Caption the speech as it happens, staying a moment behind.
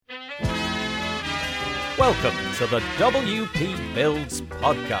Welcome to the WP Builds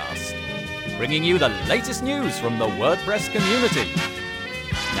podcast, bringing you the latest news from the WordPress community.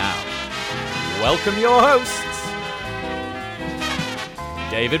 Now, welcome your hosts,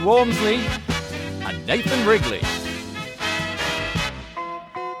 David Wormsley and Nathan Wrigley.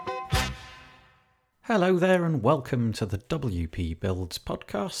 Hello there and welcome to the WP Builds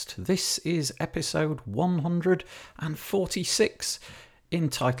podcast. This is episode 146,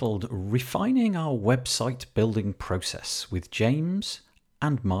 entitled Refining Our Website Building Process with James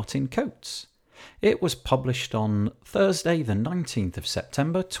and Martin Coates. It was published on Thursday the 19th of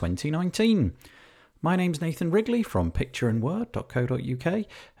September 2019. My name's Nathan Wrigley from pictureandword.co.uk,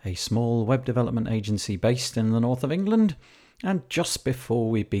 a small web development agency based in the north of England. And just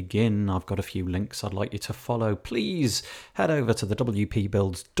before we begin, I've got a few links I'd like you to follow. Please head over to the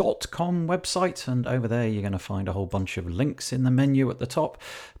wpbuilds.com website, and over there you're going to find a whole bunch of links in the menu at the top.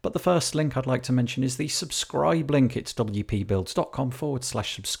 But the first link I'd like to mention is the subscribe link. It's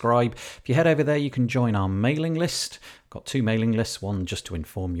wpbuilds.com/subscribe. If you head over there, you can join our mailing list. Got two mailing lists, one just to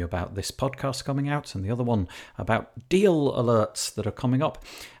inform you about this podcast coming out, and the other one about deal alerts that are coming up.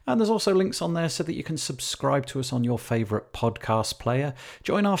 And there's also links on there so that you can subscribe to us on your favourite podcast player.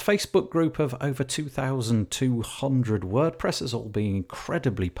 Join our Facebook group of over 2,200 WordPressers, all being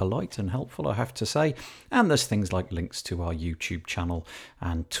incredibly polite and helpful, I have to say. And there's things like links to our YouTube channel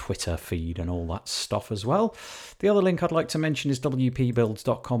and Twitter feed and all that stuff as well. The other link I'd like to mention is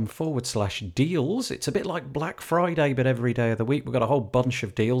wpbuilds.com/deals. It's a bit like Black Friday, but every day of the week. We've got a whole bunch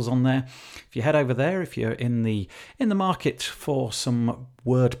of deals on there. If you head over there, if you're in the market for some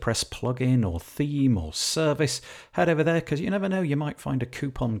WordPress plugin or theme or service, head over there, because you never know, you might find a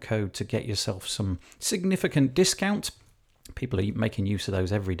coupon code to get yourself some significant discount. People are making use of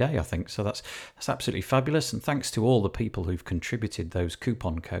those every day, I think, so that's absolutely fabulous. And thanks to all the people who've contributed those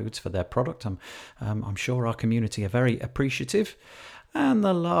coupon codes for their product. I'm sure our community are very appreciative. And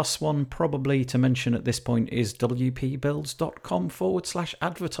the last one probably to mention at this point is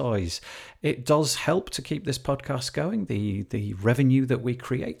wpbuilds.com/advertise. It does help to keep this podcast going, the revenue that we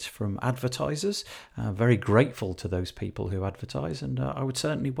create from advertisers. Very grateful to those people who advertise, and I would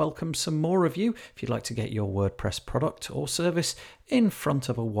certainly welcome some more of you if you'd like to get your WordPress product or service in front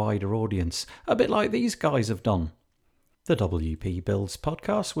of a wider audience, a bit like these guys have done. The WP Builds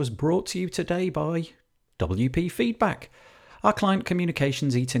podcast was brought to you today by WP Feedback. Are client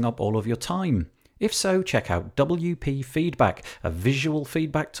communications eating up all of your time? If so, check out WP Feedback, a visual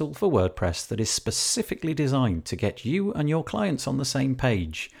feedback tool for WordPress that is specifically designed to get you and your clients on the same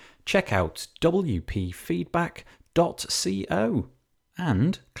page. Check out wpfeedback.co.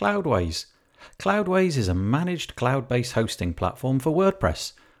 And Cloudways. Cloudways is a managed cloud-based hosting platform for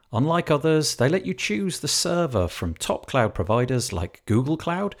WordPress. Unlike others, they let you choose the server from top cloud providers like Google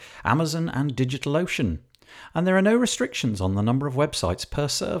Cloud, Amazon, and DigitalOcean. And there are no restrictions on the number of websites per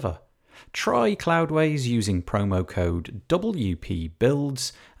server. Try Cloudways using promo code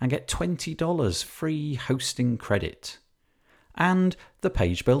WPBuilds and get $20 free hosting credit. And the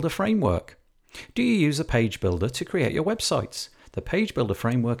Page Builder Framework. Do you use a page builder to create your websites? The Page Builder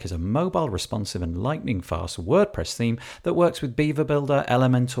Framework is a mobile, responsive and lightning-fast WordPress theme that works with Beaver Builder,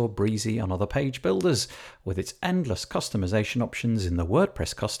 Elementor, Breezy and other page builders. With its endless customization options in the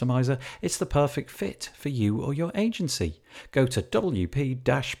WordPress Customizer, it's the perfect fit for you or your agency. Go to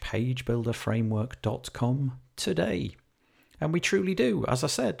wp-pagebuilderframework.com today. And we truly do, as I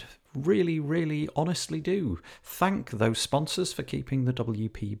said, really honestly do thank those sponsors for keeping the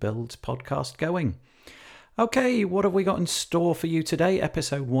WP Builds podcast going. Okay, what have we got in store for you today?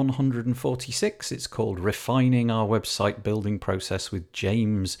 Episode 146. It's called Refining Our Website Building Process with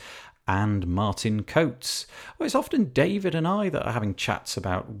James and Martin Coates. Well, it's often David and I that are having chats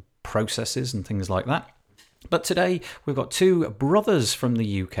about processes and things like that. But today we've got two brothers from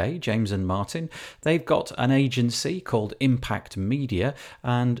the UK, James and Martin. They've got an agency called Impact Media,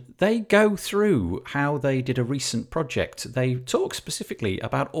 and they go through how they did a recent project. They talk specifically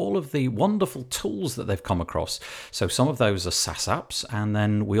about all of the wonderful tools that they've come across. So some of those are SaaS apps, and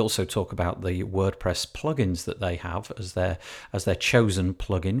then we also talk about the WordPress plugins that they have as their chosen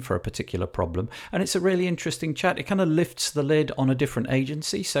plugin for a particular problem. And it's a really interesting chat. It kind of lifts the lid on a different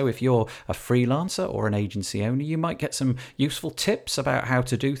agency. So if you're a freelancer or an agency owner, you might get some useful tips about how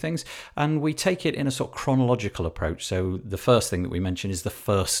to do things, and we take it in a sort of chronological approach. So the first thing that we mention is the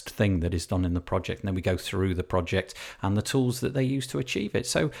first thing that is done in the project, and then we go through the project and the tools that they use to achieve it.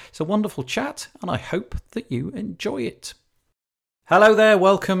 So it's a wonderful chat, and I hope that you enjoy it. Hello there,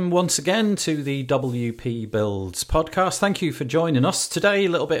 welcome once again to the WP Builds podcast. Thank you for joining us today. A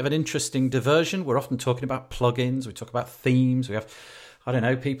little bit of an interesting diversion. We're often talking about plugins, we talk about themes, we have I don't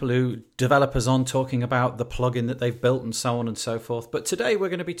know, people who developers on talking about the plugin that they've built and so on and so forth. But today we're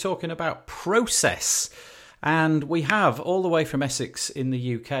going to be talking about process. And we have, all the way from Essex in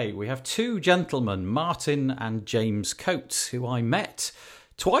the UK, we have two gentlemen, Martin and James Coates, who I met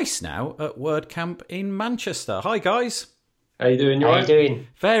twice now at WordCamp in Manchester. Hi, guys. How you doing? How you doing?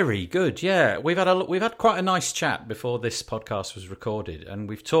 Very good. Yeah, we've had quite a nice chat before this podcast was recorded, and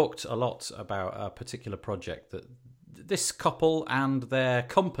we've talked a lot about a particular project that this couple and their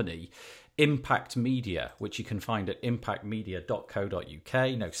company, Impact Media, which you can find at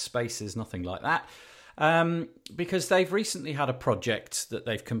impactmedia.co.uk. No spaces, nothing like that. Because they've recently had a project that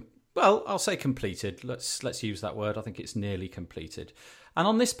they've I'll say completed. Let's use that word. I think it's nearly completed. And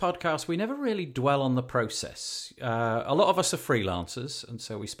on this podcast, we never really dwell on the process. A lot of us are freelancers, and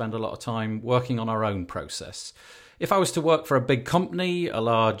so we spend a lot of time working on our own process. If I was to work for a big company, a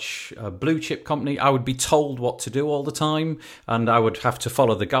large blue chip company, I would be told what to do all the time, and I would have to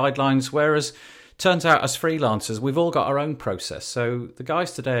follow the guidelines. Whereas, turns out as freelancers, we've all got our own process. So the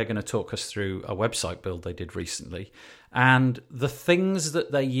guys today are going to talk us through a website build they did recently and the things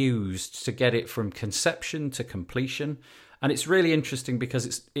that they used to get it from conception to completion. And it's really interesting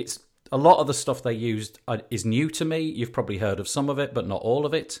because it's a lot of the stuff they used is new to me. You've probably heard of some of it, but not all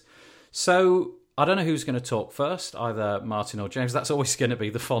of it. So I don't know who's going to talk first, either Martin or James. That's always going to be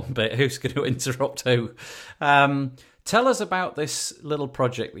the fun bit. Who's going to interrupt who? Tell us about this little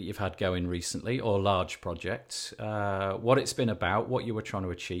project that you've had going recently, or large project, what it's been about, what you were trying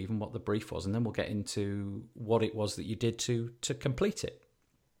to achieve, and what the brief was, and then we'll get into what it was that you did to complete it.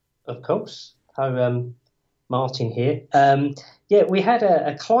 Of course. So, Martin here. We had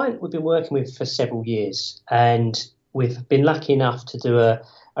a client we've been working with for several years, and we've been lucky enough to do a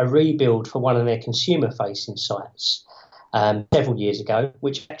rebuild for one of their consumer-facing sites several years ago,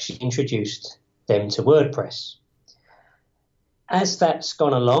 which actually introduced them to WordPress. As that's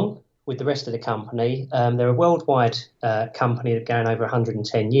gone along with the rest of the company, they're a worldwide company that going over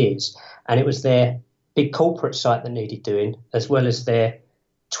 110 years, and it was their big corporate site that needed doing, as well as their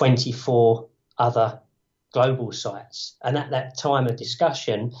 24 other global sites. And at that time of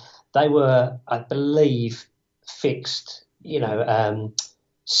discussion, they were, I believe, fixed,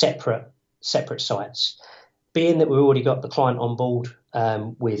 separate sites. Being that we already got the client on board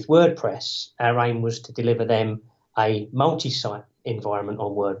with WordPress, our aim was to deliver them a multi-site environment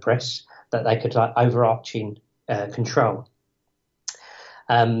on WordPress that they could overarching control.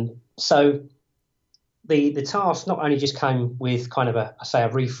 So the task not only just came with kind of a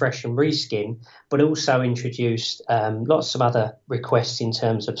refresh and reskin, but also introduced lots of other requests in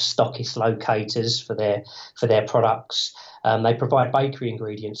terms of stockist locators for their products. They provide bakery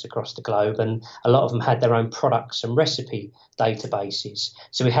ingredients across the globe, and a lot of them had their own products and recipe databases.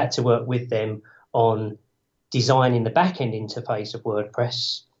 So we had to work with them on designing the back-end interface of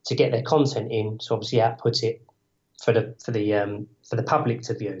WordPress to get their content in, to obviously output it for the public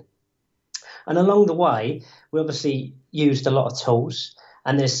to view. And along the way, we obviously used a lot of tools,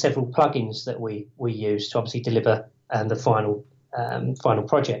 and there's several plugins that we use to obviously deliver the final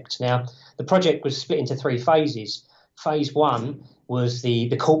project. Now, the project was split into three phases. Phase one was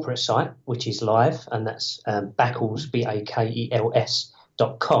the corporate site, which is live, and that's Bakels, BAKELS.com.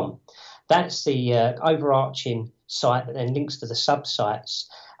 That's the overarching site that then links to the sub-sites.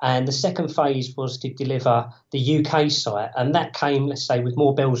 And the second phase was to deliver the UK site, and that came, let's say, with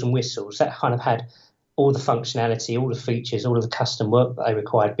more bells and whistles. That kind of had all the functionality, all the features, all of the custom work that they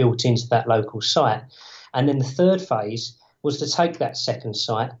required built into that local site. And then the third phase was to take that second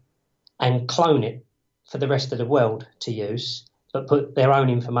site and clone it for the rest of the world to use, but put their own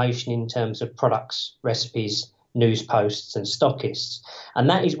information in terms of products, recipes, news posts and stockists. And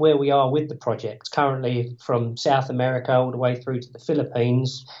that is where we are with the project. Currently, from South America all the way through to the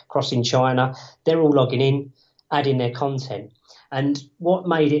Philippines, crossing China, they're all logging in, adding their content. And what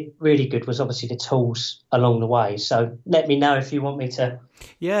made it really good was obviously the tools along the way. So let me know if you want me to.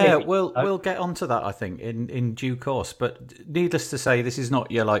 Yeah, we'll get onto that, I think, in due course. But needless to say, this is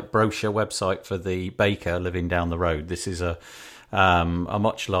not your brochure website for the baker living down the road. This is a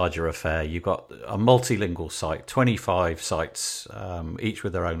much larger affair. You've got a multilingual site, 25 sites, each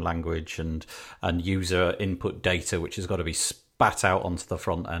with their own language and user input data, which has got to be spat out onto the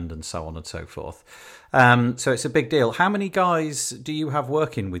front end and so on and so forth. So it's a big deal. How many guys do you have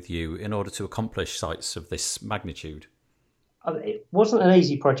working with you in order to accomplish sites of this magnitude? It wasn't an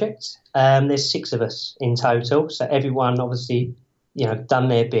easy project. There's 6 of us in total, so everyone obviously, done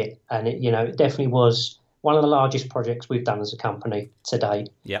their bit, and it definitely was one of the largest projects we've done as a company to date.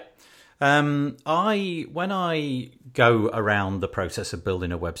 Yeah. When I go around the process of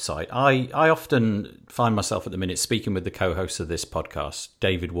building a website, I often find myself at the minute speaking with the co-host of this podcast,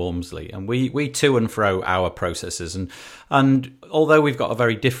 David Wormsley, and we to and fro our processes, and although we've got a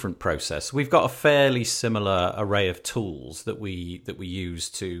very different process, we've got a fairly similar array of tools that we use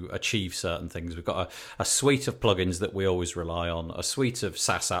to achieve certain things. We've got a suite of plugins that we always rely on, a suite of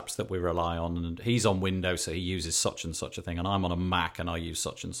SaaS apps that we rely on, and he's on Windows, so he uses such and such a thing, and I'm on a Mac and I use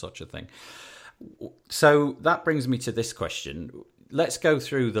such and such a thing. So that brings me to this question. Let's go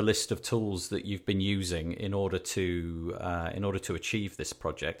through the list of tools that you've been using in order to achieve this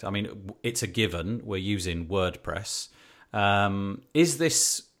project. I mean, it's a given we're using WordPress. Is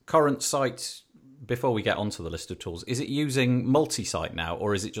this current site, before we get onto the list of tools, is it using multi-site now,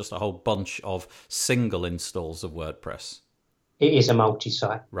 or is it just a whole bunch of single installs of WordPress? It is a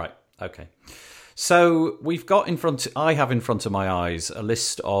multi-site. Right. Okay. So we've got I have in front of my eyes a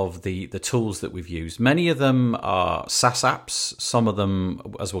list of the tools that we've used. Many of them are SaaS apps. Some of them,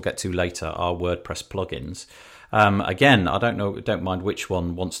 as we'll get to later, are WordPress plugins. Again, I don't mind which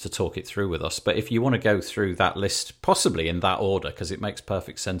one wants to talk it through with us, but if you want to go through that list, possibly in that order, because it makes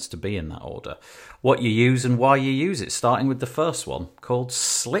perfect sense to be in that order, what you use and why you use it, starting with the first one called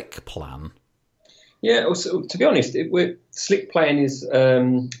SlickPlan. Yeah, also, to be honest, SlickPlan is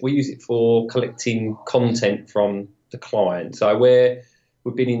we use it for collecting content from the client. So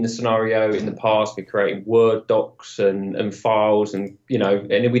we've been in the scenario in the past, we're creating Word docs and files, and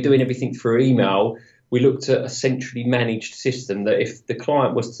and we're doing everything through email. We looked at a centrally managed system that if the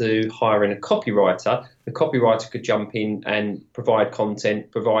client was to hire in a copywriter, the copywriter could jump in and provide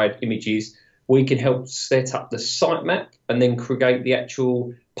content, provide images. We can help set up the sitemap and then create the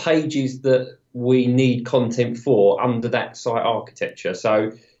actual pages that we need content for under that site architecture.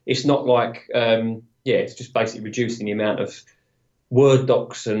 So it's not like, it's just basically reducing the amount of Word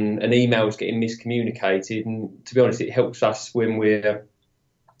docs and emails getting miscommunicated. And to be honest, it helps us when we're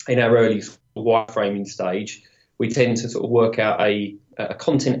in our early wireframing stage. We tend to sort of work out a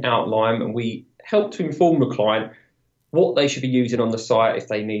content outline, and we help to inform the client what they should be using on the site, if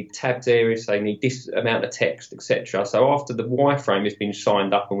they need tabbed areas, if they need this amount of text, etc. So after the wireframe has been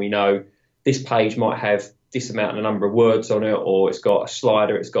signed up and we know this page might have this amount of number of words on it, or it's got a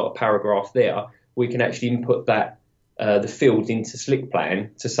slider, it's got a paragraph there, we can actually input that the field into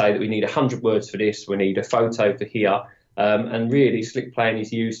SlickPlan to say that we need 100 words for this, we need a photo for here, and really SlickPlan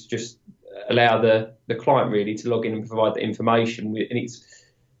is used to just allow the client really to log in and provide the information, and it's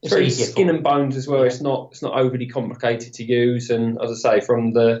very skin and bones as well. It's not overly complicated to use, and as I say,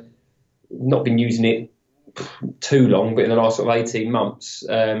 from the not been using it too long, but in the last sort of 18 months,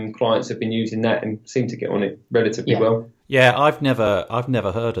 clients have been using that and seem to get on it relatively well. Yeah, I've never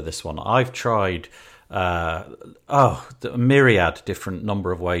heard of this one. I've tried a myriad different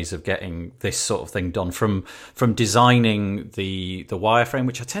number of ways of getting this sort of thing done, from designing the wireframe,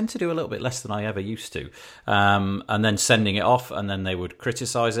 which I tend to do a little bit less than I ever used to, and then sending it off, and then they would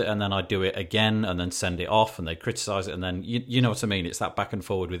criticize it, and then I'd do it again and then send it off, and they'd criticize it, and then you know what I mean, it's that back and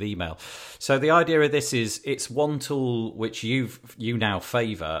forward with email. So the idea of this is it's one tool which you now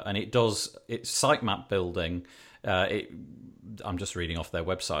favor, and it's sitemap building. I'm just reading off their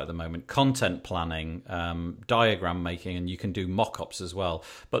website at the moment. Content planning, diagram making, and you can do mock-ups as well.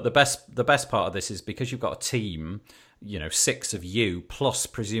 But the best part of this is because you've got a team, 6 of you plus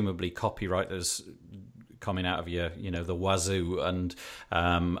presumably copywriters coming out of your, the wazoo, and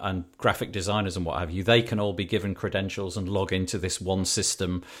graphic designers and what have you. They can all be given credentials and log into this one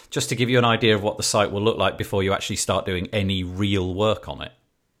system, just to give you an idea of what the site will look like before you actually start doing any real work on it.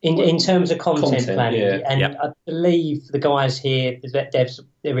 In terms of content planning, I believe the guys here, the devs,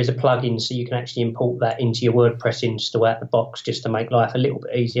 there is a plugin so you can actually import that into your WordPress install out the box, just to make life a little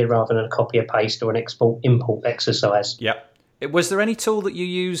bit easier rather than a copy and paste or an import exercise. Yeah. Was there any tool that you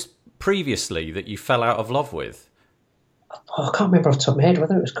used previously that you fell out of love with? I can't remember off the top of my head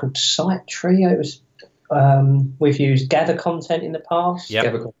whether it was called SiteTrio. It was. We've used Gather Content in the past. Yeah,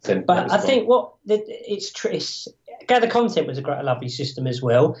 Gather Content. But I think it's Gather Content was a lovely system as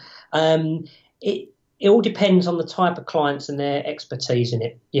well. It all depends on the type of clients and their expertise in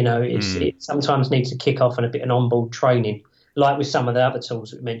it. It sometimes needs to kick off and a bit of onboard training, like with some of the other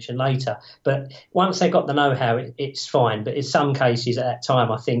tools that we mentioned later. But once they got the know-how, it's fine. But in some cases at that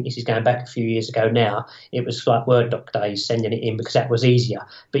time, I think this is going back a few years ago now, it was like Word doc days, sending it in because that was easier.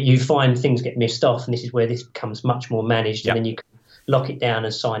 But you find things get missed off, and this is where this becomes much more managed, and then you can lock it down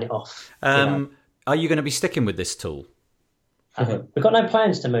and sign it off. Are you going to be sticking with this tool? We've got no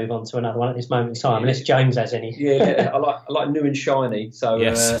plans to move on to another one at this moment in time, unless James has any. Yeah, I like new and shiny. So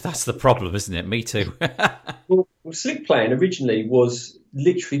yes, that's the problem, isn't it? Me too. well, SlickPlan originally was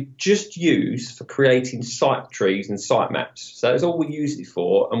literally just used for creating site trees and site maps. So that's all we used it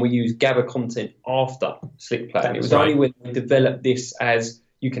for, and we used Gather content after SlickPlan. It was only when we developed this as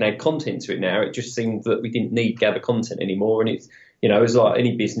you can add content to it now, it just seemed that we didn't need Gather content anymore. And it's, it was like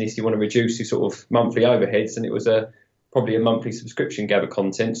any business, you want to reduce your sort of monthly overheads, and it was probably a monthly subscription Gather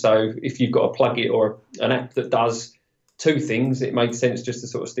content. So if you've got a plugin or an app that does two things, it made sense just to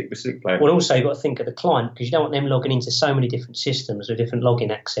sort of stick with SlickPlan. Well, also you've got to think of the client, because you don't want them logging into so many different systems with different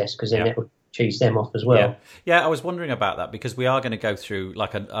login access, because then it will cheese them off as well. Yeah, I was wondering about that, because we are going to go through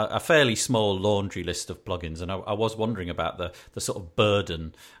like a fairly small laundry list of plugins, and I was wondering about the sort of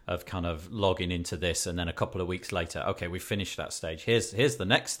burden of kind of logging into this, and then a couple of weeks later, okay, we've finished that stage. Here's the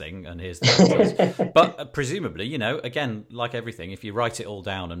next thing, and here's the next. But presumably, again, like everything, if you write it all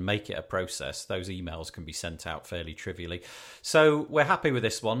down and make it a process, those emails can be sent out fairly trivially. So we're happy with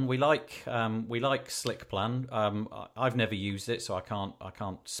this one. We like SlickPlan. I've never used it, so I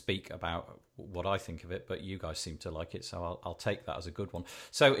can't speak about what I think of it, but you guys seem to like it, so I'll take that as a good one.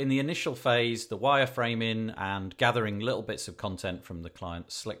 So in the initial phase, the wireframing and gathering little bits of content from the client,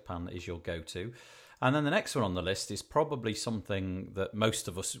 SlickPlan is your go-to. And then the next one on the list is probably something that most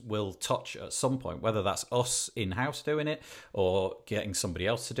of us will touch at some point, whether that's us in-house doing it or getting somebody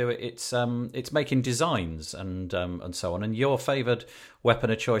else to do it. It's making designs and so on. And your favoured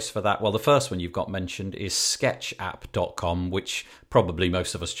weapon of choice for that, well, the first one you've got mentioned is sketchapp.com, which probably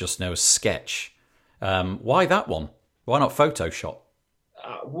most of us just know as Sketch. Why that one? Why not Photoshop?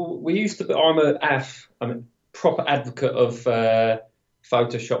 We used to. I'm a proper advocate of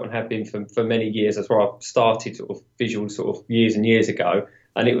Photoshop and have been for many years. That's where I started sort of visual sort of years and years ago.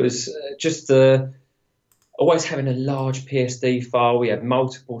 And it was just always having a large PSD file. We had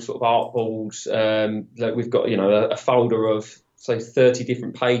multiple sort of artboards. Like we've got, a folder of, say, 30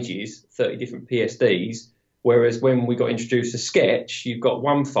 different pages, 30 different PSDs. Whereas when we got introduced to Sketch, you've got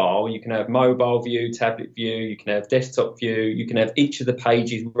one file. You can have mobile view, tablet view, you can have desktop view, you can have each of the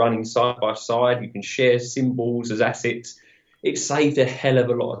pages running side by side. You can share symbols as assets. It saved a hell of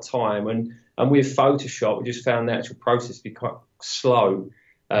a lot of time. And with Photoshop, we just found the actual process to be quite slow.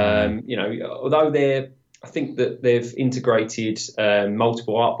 Although I think that they've integrated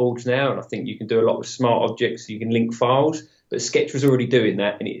multiple artboards now, and I think you can do a lot with smart objects, so you can link files. But Sketch was already doing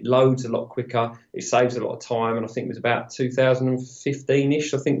that, and it loads a lot quicker. It saves a lot of time, and I think it was about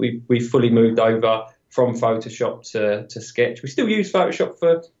 2015-ish. I think we fully moved over from Photoshop to Sketch. We still use Photoshop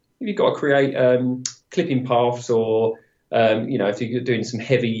if you've got to create clipping paths or if you're doing some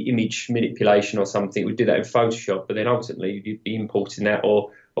heavy image manipulation or something, we'd do that in Photoshop, but then ultimately you'd be importing that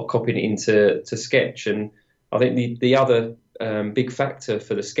or copying it into Sketch. And I think the other big factor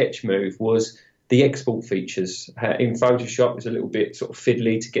for the Sketch move was the export features. In Photoshop, it's a little bit sort of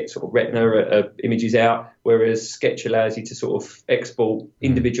fiddly to get sort of retina images out, whereas Sketch allows you to sort of export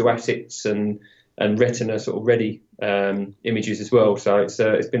individual assets and retina sort of ready images as well. So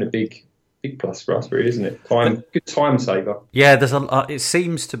it's been a big plus for us, really, isn't it? Good time saver. Yeah, it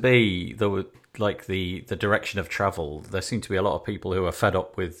seems to be the direction of travel. There seem to be a lot of people who are fed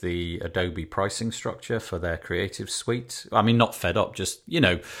up with the Adobe pricing structure for their creative suite. I mean, not fed up, just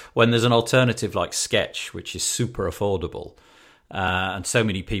when there's an alternative like Sketch, which is super affordable, and so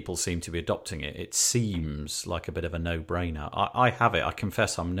many people seem to be adopting it. It seems like a bit of a no-brainer. I have it. I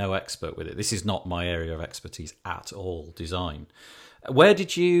confess I'm no expert with it. This is not my area of expertise at all, design. Where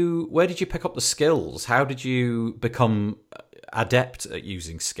did you pick up the skills? How did you become adept at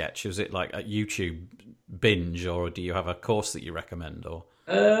using Sketch? Was it like a YouTube binge, or do you have a course that you recommend? Or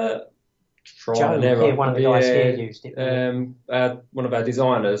Joe, here, one of the guys here used it. One of our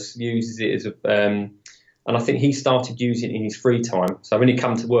designers uses it as and I think he started using it in his free time. So when he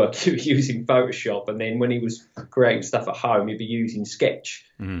come to work, he was using Photoshop, and then when he was creating stuff at home, he'd be using Sketch.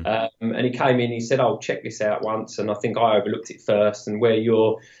 And he came in, he said, "Oh, check this out once," and I think I overlooked it first. And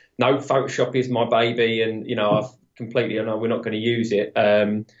Photoshop is my baby, and I've completely, I know we're not going to use it.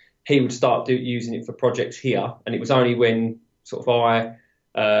 He would start using it for projects here, and it was only when sort of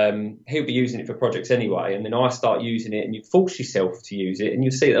he'll be using it for projects anyway, and then I start using it, and you force yourself to use it, and you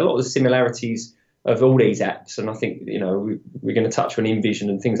see a lot of the similarities of all these apps. And I think we're going to touch on InVision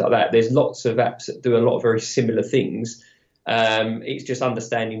and things like that. There's lots of apps that do a lot of very similar things. It's just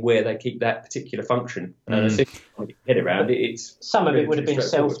understanding where they keep that particular function. And as soon as you get your head around it, some of it would have been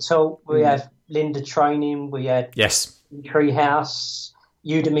self-taught. We had Lynda training, we had Treehouse,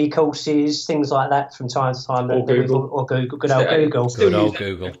 Udemy courses, things like that from time to time. Or Google. Good old Google. Still use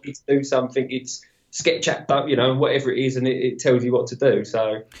Google. To do something, Sketch app, whatever it is, and it tells you what to do.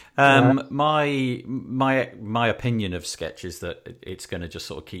 So, my opinion of Sketch is that it's going to just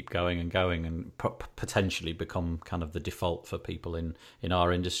sort of keep going and going, and potentially become kind of the default for people in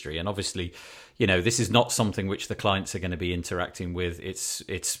our industry. And obviously, this is not something which the clients are going to be interacting with.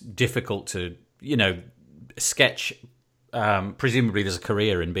 It's difficult to, Sketch. Presumably, there's a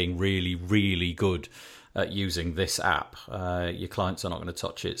career in being really, really good at using this app. Your clients are not going to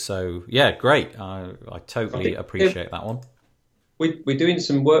touch it. So yeah, great. I totally appreciate that one. We're doing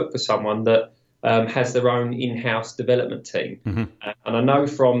some work for someone that has their own in-house development team. Mm-hmm. And I know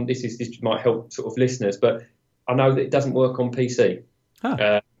this might help sort of listeners, but I know that it doesn't work on PC.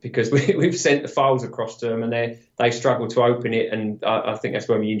 Because we've sent the files across to them, and they struggle to open it. And I think that's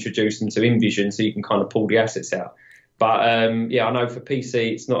when we introduce them to InVision, so you can kind of pull the assets out. But I know for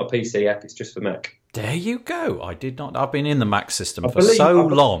PC, it's not a PC app, it's just for Mac. There you go. I did not. I've been in the Mac system for so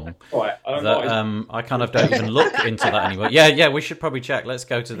long that I kind of don't even look into that anymore. Yeah. We should probably check. Let's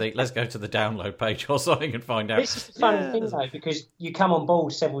go to the download page or something and find out. This is the funny thing though, because you come on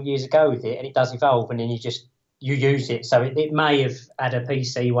board several years ago with it, and it does evolve, and then you use it. So it may have had a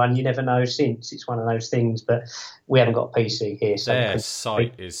PC one. You never know since. It's one of those things, but we haven't got a PC here. So their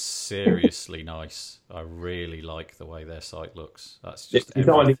site is seriously nice. I really like the way their site looks. That's just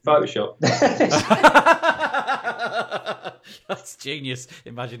designed in Photoshop. That's genius.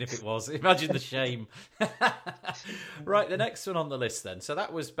 Imagine if it was. Imagine the shame. Right, the next one on the list then. So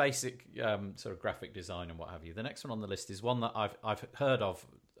that was basic sort of graphic design and what have you. The next one on the list is one that I've heard of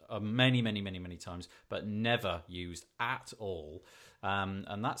many times, but never used at all.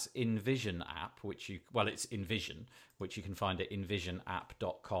 And that's InVision app, it's InVision, which you can find at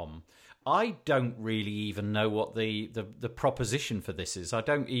invisionapp.com. I don't really even know what the proposition for this is. I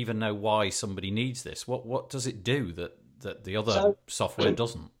don't even know why somebody needs this. What does it do that the other software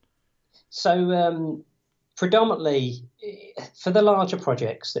doesn't? So predominantly for the larger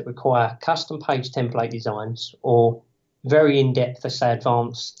projects that require custom page template designs or very in-depth, let's say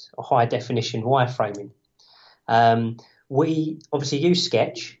advanced or high-definition wireframing, we obviously use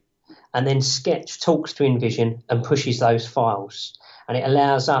Sketch, and then Sketch talks to InVision and pushes those files. And it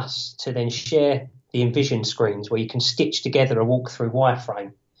allows us to then share the InVision screens where you can stitch together a walkthrough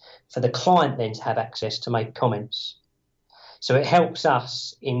wireframe for the client then to have access to make comments. So it helps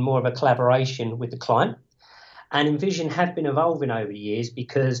us in more of a collaboration with the client. And InVision have been evolving over the years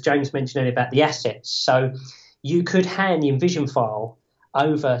because James mentioned earlier about the assets. So you could hand the InVision file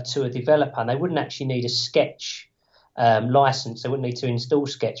over to a developer, and they wouldn't actually need a Sketch license. They wouldn't need to install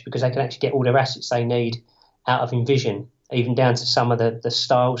Sketch because they can actually get all their assets they need out of InVision, even down to some of the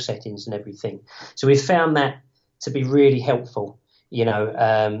style settings and everything. So we've found that to be really helpful,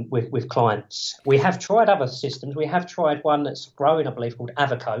 with clients. We have tried other systems. We have tried one that's growing, I believe, called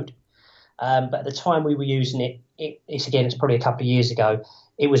Avocode. But at the time we were using it's probably a couple of years ago,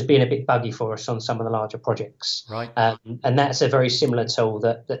 it was being a bit buggy for us on some of the larger projects. Right. And that's a very similar tool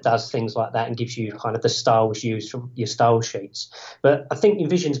that does things like that and gives you kind of the styles used from your style sheets. But I think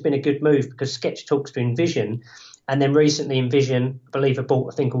InVision's been a good move because Sketch talks to InVision. And then recently InVision, I believe, have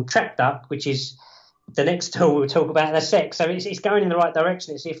bought a thing called TrackDuck, which is the next tool we'll talk about in a sec. So it's going in the right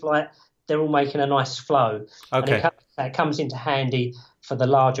direction. It's if they're all making a nice flow. Okay. And it comes into handy for the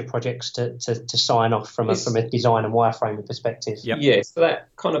larger projects to sign off from a design and wireframing perspective. Yep. Yeah, so that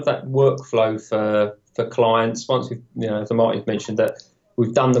workflow for clients, once we've, as Martin mentioned, that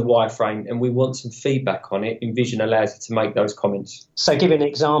we've done the wireframe and we want some feedback on it, InVision allows you to make those comments. So give an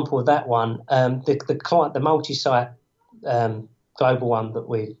example of that one. The client, the multi-site global one that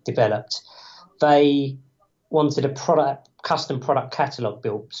we developed, they wanted a custom product catalog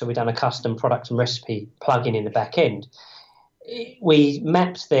built. So we've done a custom product and recipe plugin in the back end. We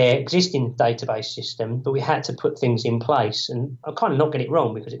mapped their existing database system, but we had to put things in place. And I'm kind of not getting it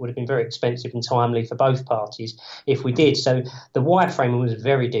wrong because it would have been very expensive and timely for both parties if we did. So the wireframing was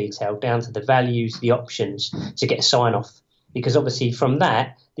very detailed down to the values, the options to get a sign-off. Because obviously from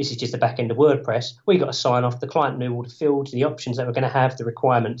that, this is just the back end of WordPress, we got a sign-off. The client knew all the fields, the options that we're going to have, the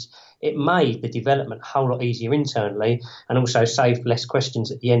requirements. It made the development a whole lot easier internally and also saved less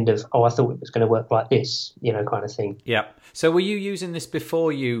questions at the end of, I thought it was going to work like this, kind of thing. Yeah. So were you using this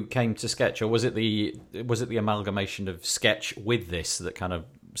before you came to Sketch, or was it the amalgamation of Sketch with this that kind of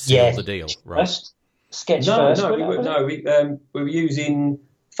sealed the deal? Right. Sketch first. We were using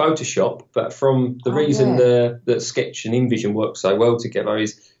Photoshop, but from the reason that Sketch and InVision work so well together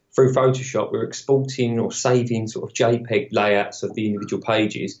is through Photoshop we're exporting or saving sort of JPEG layouts of the individual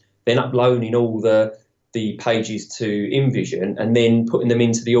pages, then uploading all the pages to InVision and then putting them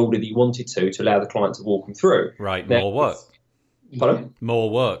into the order that you wanted to allow the client to walk them through. Right, now, more work. Pardon? More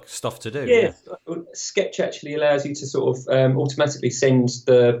work, stuff to do. Yeah. Sketch actually allows you to sort of automatically send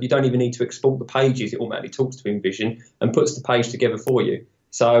you don't even need to export the pages. It automatically talks to InVision and puts the page together for you.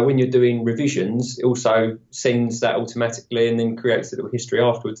 So when you're doing revisions, it also sends that automatically and then creates a little history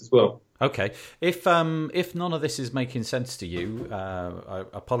afterwards as well. Okay. If none of this is making sense to you,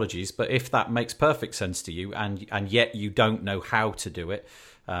 apologies, but if that makes perfect sense to you and yet you don't know how to do it,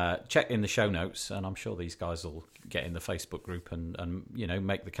 check in the show notes, and I'm sure these guys will get in the Facebook group and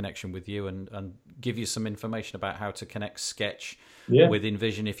make the connection with you and give you some information about how to connect Sketch with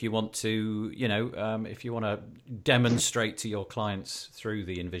InVision if you want to, if you want to demonstrate to your clients through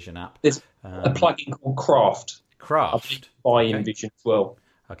the InVision app. There's a plugin called Craft. By InVision as well.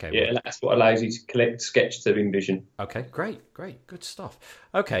 Okay. Yeah, well, that's what allows you to collect Sketch to InVision. Okay, great, good stuff.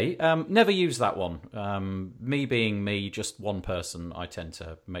 Okay, never use that one. Me being me, just one person, I tend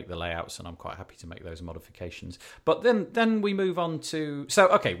to make the layouts, and I'm quite happy to make those modifications. But then we move on to... So,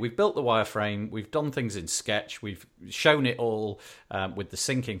 okay, we've built the wireframe, we've done things in Sketch, we've shown it all with the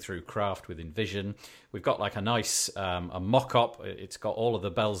syncing through Craft with InVision. We've got like a nice a mock-up. It's got all of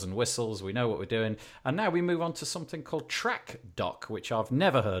the bells and whistles. We know what we're doing. And now we move on to something called TrackDoc, which I've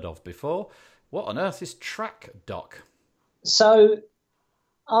never heard of before. What on earth is TrackDoc? So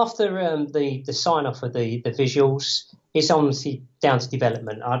after the sign-off of the visuals, it's obviously down to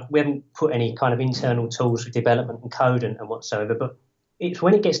development. We haven't put any kind of internal tools for development and code and whatsoever, but it's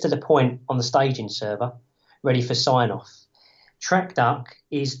when it gets to the point on the staging server, ready for sign-off. TrackDoc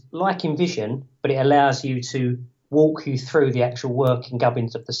is like InVision, but it allows you to walk you through the actual working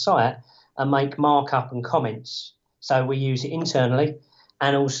gubbins of the site and make markup and comments. So we use it internally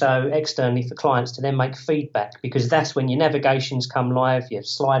and also externally for clients to then make feedback, because that's when your navigations come live, your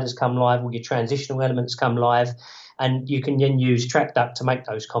sliders come live, all your transitional elements come live, and you can then use TrackDoc to make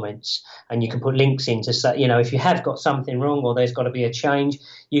those comments. And you can put links in to say, if you have got something wrong or there's got to be a change,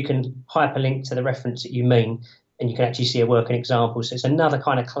 you can hyperlink to the reference that you mean, and you can actually see a working example. So it's another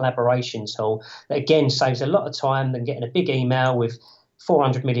kind of collaboration tool that, again, saves a lot of time than getting a big email with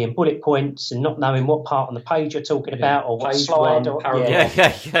 400 million bullet points and not knowing what part on the page you're talking about or what slide.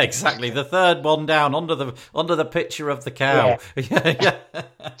 Yeah, exactly. The third one down under the picture of the cow. Yeah.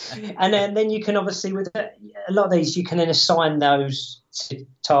 And then you can obviously, with a lot of these, you can then assign those to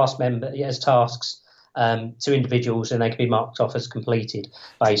task members as tasks. To individuals, and they can be marked off as completed,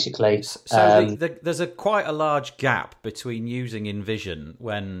 basically. So there's quite a large gap between using InVision,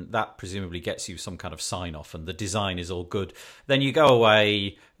 when that presumably gets you some kind of sign-off and the design is all good. Then you go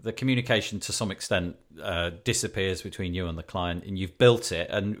away, the communication to some extent disappears between you and the client, and you've built it.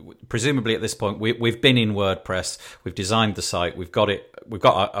 And presumably at this point, we've been in WordPress, we've designed the site, we've got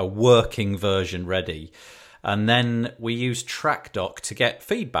a working version ready. And then we use TrackDoc to get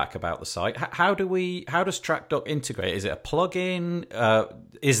feedback about the site. How does TrackDoc integrate? Is it a plugin?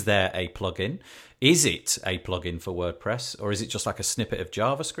 Is there a plugin? Is it a plugin for WordPress, or is it just like a snippet of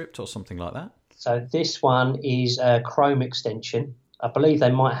JavaScript or something like that? So this one is a Chrome extension. I believe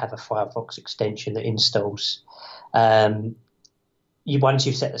they might have a Firefox extension that installs. Once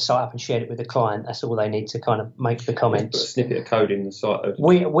you've set the site up and shared it with the client, that's all they need to kind of make the comments. Put a snippet of code in the site.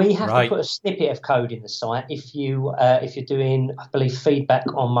 We have to put a snippet of code in the site if you're doing, I believe, feedback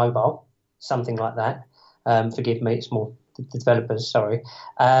on mobile, something like that. Forgive me, it's more the developers. Sorry,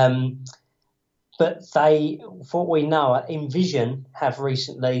 but for what we know, InVision have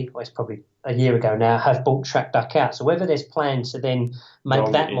recently, well, it's probably a year ago now, have bought TrackDoc out. So whether there's plans to then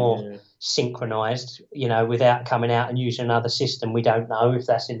make that more synchronized, without coming out and using another system, we don't know if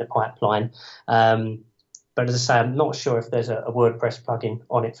that's in the pipeline. But as I say, I'm not sure if there's a WordPress plugin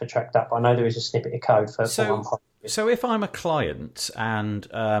on it for TrackDoc. I know there is a snippet of code for one project. So if I'm a client and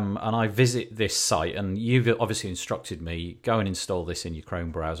I visit this site, and you've obviously instructed me, go and install this in your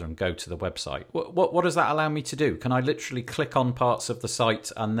Chrome browser and go to the website, what does that allow me to do? Can I literally click on parts of the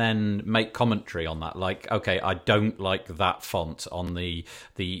site and then make commentary on that? Like, okay, I don't like that font on the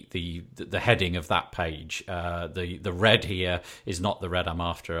heading of that page. The red here is not the red I'm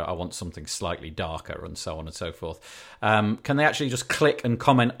after. I want something slightly darker, and so on and so forth. Can they actually just click and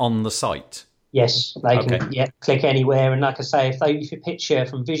comment on the site? Yes, they can click anywhere. And like I say, if you picture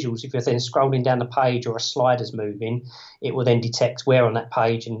from visuals, if you're then scrolling down the page or a slider's moving, it will then detect where on that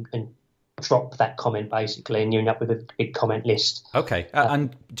page and drop that comment, basically, and you end up with a big comment list. Okay.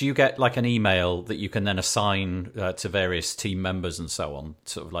 And do you get like an email that you can then assign to various team members and so on?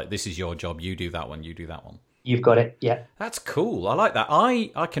 Sort of like, this is your job, you do that one, you do that one. You've got it, yeah. That's cool. I like that.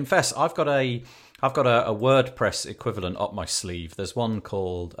 I confess, I've got a WordPress equivalent up my sleeve. There's one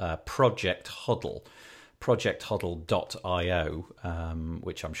called Project Huddle. projecthuddle.io,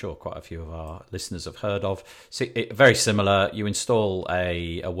 which I'm sure quite a few of our listeners have heard of. So very similar. You install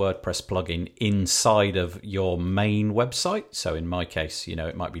a WordPress plugin inside of your main website. So in my case,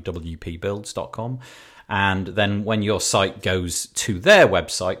 it might be wpbuilds.com. And then when your site goes to their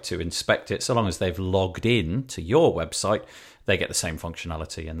website to inspect it, so long as they've logged in to your website, they get the same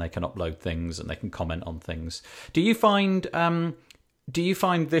functionality and they can upload things and they can comment on things. Do you find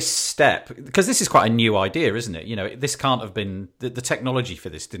this step, because this is quite a new idea, isn't it? This can't have been, the technology for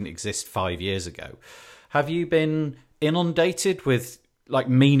this didn't exist 5 years ago. Have you been inundated with like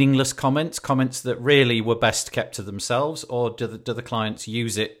meaningless comments that really were best kept to themselves, or do the clients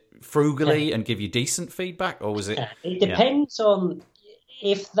use it frugally and give you decent feedback, or was it? It depends on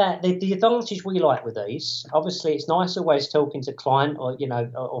if the advantage we like with these. Obviously, it's nice always talking to client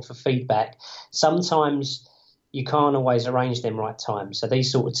or for feedback. Sometimes you can't always arrange them right times, so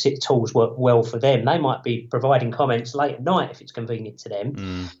these sort of tools work well for them. They might be providing comments late at night if it's convenient to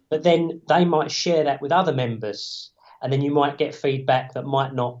them, but then they might share that with other members, and then you might get feedback that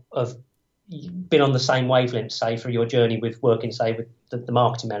might not have been on the same wavelength, say, for your journey with working, say, with the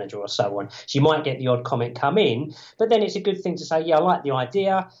marketing manager or so on. So you might get the odd comment come in, but then it's a good thing to say, yeah, I like the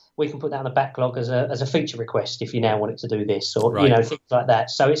idea. We can put that on the backlog as a feature request if you now want it to do this, or things like that.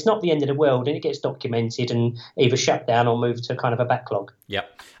 So it's not the end of the world, and it gets documented and either shut down or moved to kind of a backlog.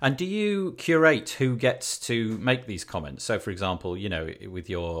 Yep. And do you curate who gets to make these comments? So, for example, with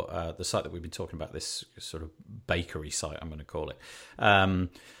your the site that we've been talking about, this sort of bakery site, I'm going to call it.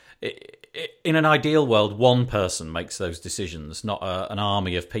 In an ideal world, one person makes those decisions, not an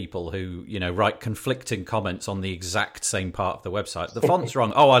army of people who, write conflicting comments on the exact same part of the website. The font's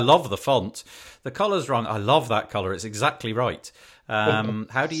wrong. Oh, I love the font. The color's wrong. I love that color. It's exactly right.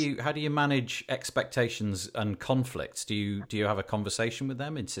 How do you manage expectations and conflicts? Do you have a conversation with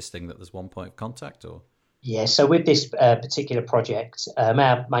them, insisting that there's one point of contact, or? Yeah. So with this particular project,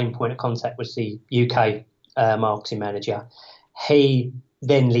 our main point of contact was the UK marketing manager. He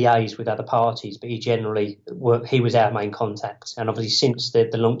then liaise with other parties, but he was our main contact. And obviously since the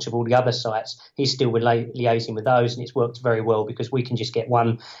launch of all the other sites, he's still liaising with those, and it's worked very well because we can just get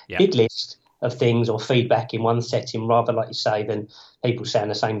one big list of things or feedback in one setting, rather, like you say, than people saying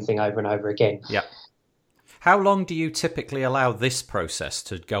the same thing over and over again. Yeah. How long do you typically allow this process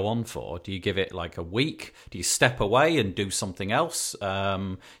to go on for? Do you give it like a week? Do you step away and do something else?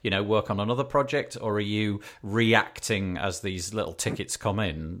 Work on another project, or are you reacting as these little tickets come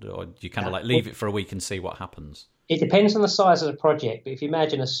in, or do you kind of leave it for a week and see what happens? It depends on the size of the project, but if you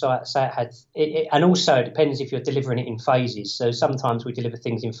imagine a site, say it had, and also it depends if you're delivering it in phases. So sometimes we deliver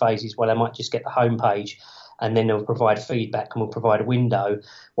things in phases where they might just get the homepage, and then they'll provide feedback and we'll provide a window,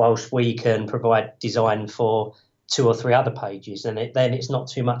 whilst we can provide design for 2 or 3 other pages, and then it's not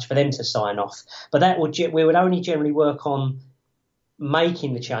too much for them to sign off. But we would only generally work on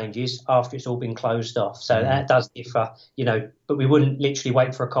making the changes after it's all been closed off. So that does differ, but we wouldn't literally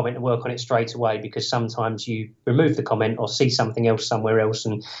wait for a comment and work on it straight away, because sometimes you remove the comment or see something else somewhere else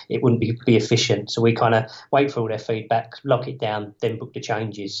and it wouldn't be efficient. So we kind of wait for all their feedback, lock it down, then book the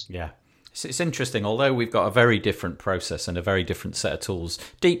changes. Yeah. It's interesting, although we've got a very different process and a very different set of tools,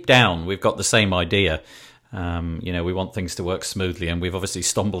 deep down we've got the same idea. We want things to work smoothly, and we've obviously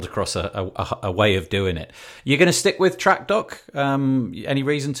stumbled across a way of doing it. You're going to stick with TrackDoc? Any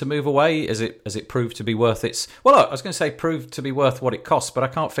reason to move away? Has it proved to be worth its? Well, I was going to say proved to be worth what it costs, but I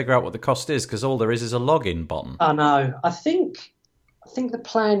can't figure out what the cost is, because all there is a login button. I know. I think the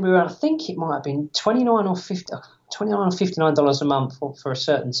plan we were on, I think it might have been $29 or $59 a month for a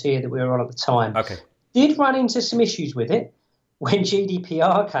certain tier that we were on at the time. Okay. Did run into some issues with it when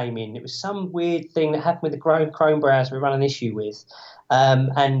GDPR came in. It was some weird thing that happened with the Chrome browser we ran an issue with.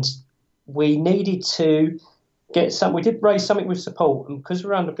 And we needed to we did raise something with support, and because we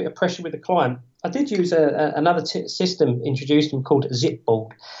were under a bit of pressure with the client, I did use another system introduced called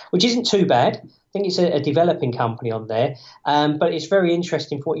Zipboard, which isn't too bad. I think it's a developing company on there, but it's very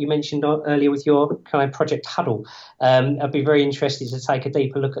interesting for what you mentioned earlier with your kind of Project Huddle. I'd be very interested to take a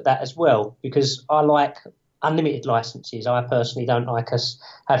deeper look at that as well, because I like unlimited licenses. I personally don't like us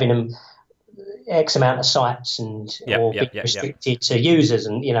having them X amount of sites or be restricted to users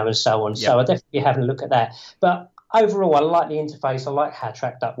and so on. So I'll definitely be having a look at that. But overall, I like the interface. I like how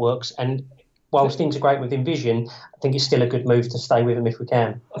TrackDuck works, and whilst integrate with InVision, I think it's still a good move to stay with them if we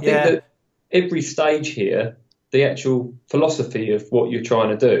can. I think that every stage here, the actual philosophy of what you're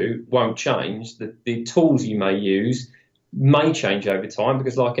trying to do won't change. The tools you may use may change over time,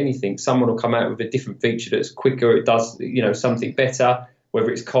 because like anything, someone will come out with a different feature that's quicker, it does something better, whether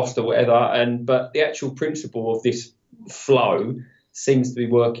it's cost or whatever. But the actual principle of this flow seems to be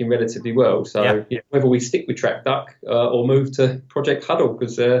working relatively well. So whether we stick with TrackDuck or move to Project Huddle,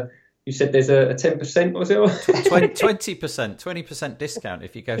 because you said there's a 10%, was it? 20% discount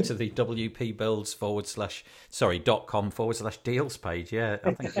if you go to the wpbuilds.com/deals page. Yeah,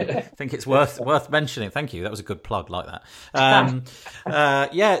 I think it's worth mentioning. Thank you. That was a good plug, like that.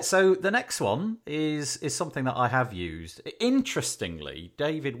 So the next one is something that I have used. Interestingly,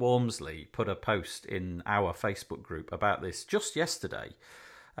 David Wormsley put a post in our Facebook group about this just yesterday.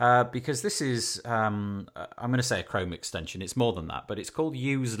 Because this is, I'm going to say a Chrome extension. It's more than that, but it's called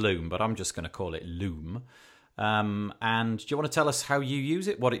Use Loom, but I'm just going to call it Loom. And do you want to tell us how you use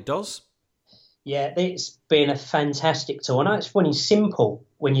it, what it does? Yeah, it's been a fantastic tool. I know it's funny simple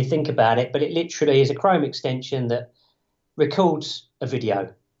when you think about it, but it literally is a Chrome extension that records a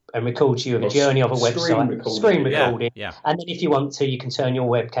video and records you of a journey of a website, screen recording. Yeah. And then if you want to, you can turn your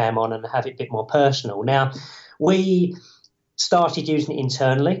webcam on and have it a bit more personal. Now, we started using it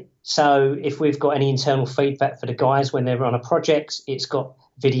internally. So if we've got any internal feedback for the guys when they're on a project, it's got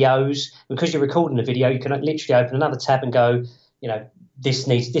videos. Because you're recording the video, you can literally open another tab and go, this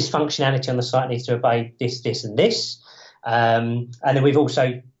functionality on the site needs to obey this, this, and this. And then we've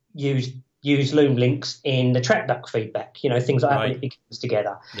also used Loom links in the TrackDuck feedback, things like that when it comes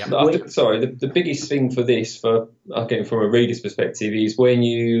together. Yeah. The biggest thing for this, again, from a reader's perspective, is when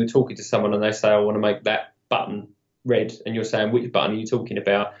you're talking to someone and they say, I want to make that button red, and you're saying, which button are you talking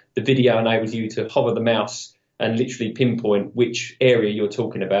about? The video enables you to hover the mouse and literally pinpoint which area you're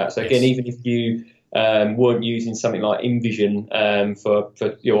talking about. So again, even if you weren't using something like InVision for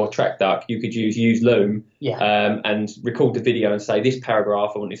your TrackDuck, you could use Loom and record the video and say, this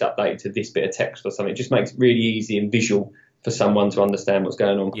paragraph I want this updated to this bit of text or something. It just makes it really easy and visual for someone to understand what's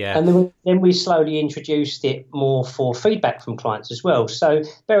going on. Yeah. And then we slowly introduced it more for feedback from clients as well. So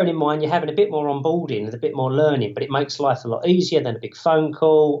bearing in mind you're having a bit more onboarding and a bit more learning, but it makes life a lot easier than a big phone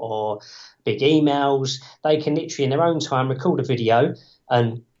call or big emails. They can literally in their own time record a video,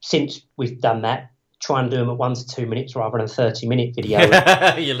 and since we've done that, try and do them at 1 to 2 minutes rather than a 30-minute video.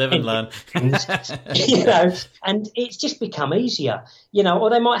 You live and learn. And it's just become easier, or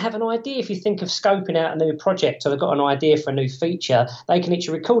they might have an idea. If you think of scoping out a new project or they've got an idea for a new feature, they can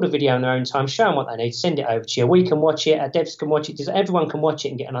literally record a video in their own time, show them what they need, send it over to you. We can watch it, our devs can watch it, everyone can watch it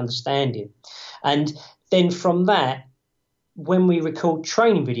and get an understanding. And then from that, when we record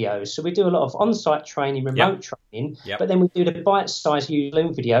training videos, so we do a lot of on-site training, remote training, but then we do the bite-sized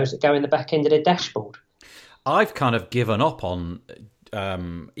Loom videos that go in the back end of their dashboard. I've kind of given up on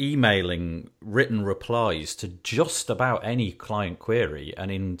emailing written replies to just about any client query, and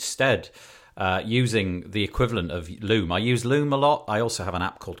instead using the equivalent of Loom. I use Loom a lot. I also have an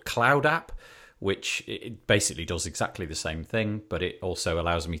app called Cloud App, which it basically does exactly the same thing, but it also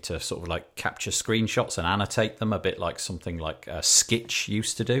allows me to sort of like capture screenshots and annotate them a bit like something like Skitch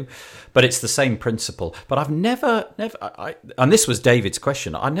used to do. But it's the same principle. But I've never, and this was David's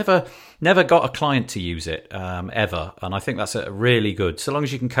question, I never got a client to use it ever. And I think that's a really good, so long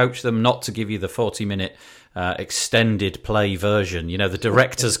as you can coach them not to give you the 40-minute extended play version, the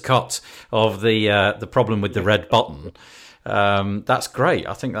director's cut of the problem with the red button. That's great.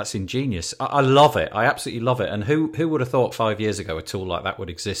 I think that's ingenious. I love it. I absolutely love it. And who would have thought 5 years ago a tool like that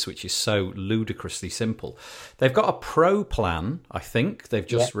would exist, which is so ludicrously simple? They've got a pro plan, I think, they've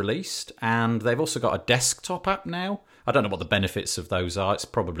just released, and they've also got a desktop app now. I don't know what the benefits of those are. It's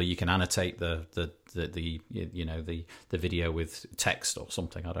probably you can annotate the video with text or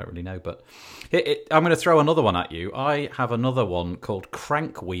something. I don't really know, but I'm going to throw another one at you. I have another one called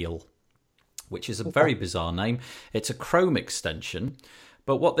Crankwheel, which is a very bizarre name. It's a Chrome extension.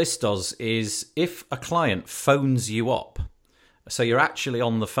 But what this does is if a client phones you up, so you're actually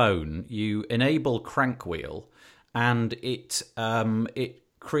on the phone, you enable Crankwheel, and it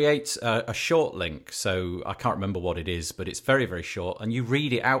creates a short link. So I can't remember what it is, but it's very, very short. And you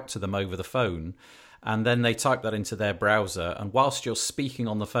read it out to them over the phone, and then they type that into their browser. And whilst you're speaking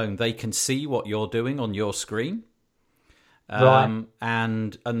on the phone, they can see what you're doing on your screen. Right.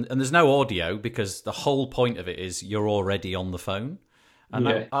 And there's no audio because the whole point of it is you're already on the phone.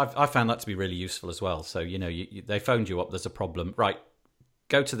 And I found that to be really useful as well. So, they phoned you up, there's a problem. Right,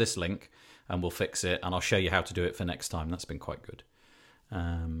 go to this link and we'll fix it, and I'll show you how to do it for next time. That's been quite good.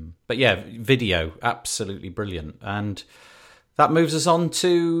 But yeah, video, absolutely brilliant. And that moves us on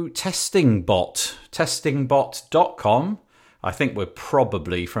to TestingBot, testingbot.com. I think we're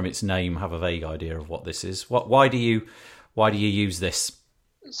probably, from its name, have a vague idea of what this is. Why do you use this?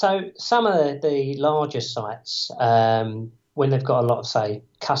 So some of the larger sites, when they've got a lot of, say,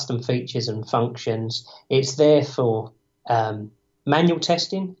 custom features and functions, it's there for manual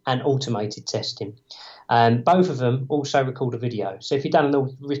testing and automated testing. Both of them also record a video. So if you've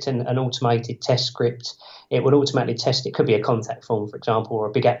written an automated test script, it would automatically test. It could be a contact form, for example, or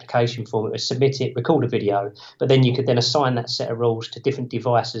a big application form. It would submit it, record a video, but then you could then assign that set of rules to different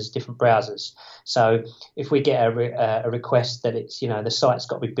devices, different browsers. So if we get a request that it's, the site's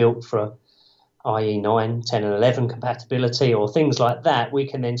got to be built for IE 9, 10 and 11 compatibility or things like that, we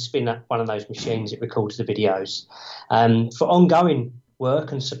can then spin up one of those machines. It records the videos. For ongoing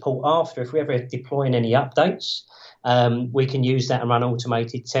work and support after, if we're ever deploying any updates, we can use that and run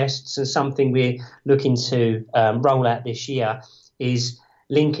automated tests. And something we're looking to roll out this year is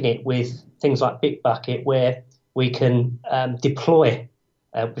linking it with things like Bitbucket, where we can deploy.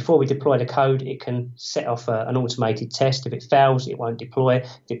 Before we deploy the code, it can set off an automated test. If it fails, it won't deploy.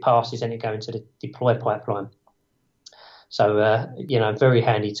 If it passes, then it goes into the deploy pipeline. So, very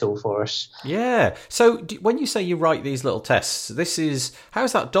handy tool for us. Yeah. So when you say you write these little tests,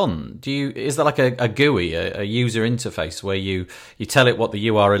 how's that done? Is there like a GUI, a user interface, where you tell it what the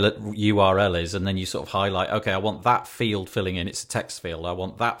URL is, and then you sort of highlight, okay, I want that field filling in, it's a text field. I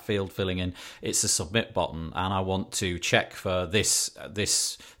want that field filling in, it's a submit button, and I want to check for this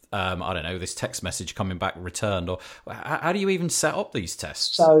this text message coming back returned. Or how do you even set up these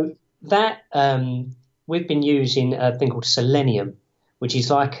tests? So that we've been using a thing called Selenium, which is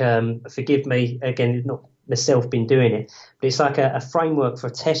like, forgive me, again, not myself been doing it, but it's like a framework for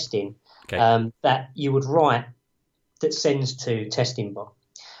testing that you would write that sends to testing bot.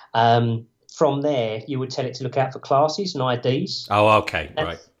 From there, you would tell it to look out for classes and IDs. Oh, okay,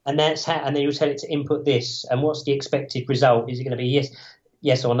 right. And that's how, and then you tell it to input this. And what's the expected result? Is it going to be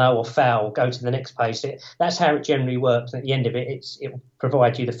yes or no, or foul? Go to the next page. That's how it generally works. At the end of it, it will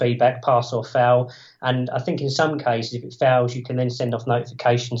provide you the feedback, pass or fail. And I think in some cases, if it fails, you can then send off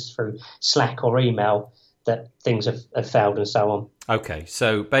notifications through Slack or email that things have failed and so on. Okay,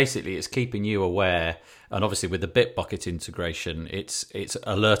 so basically it's keeping you aware, and obviously with the Bitbucket integration, it's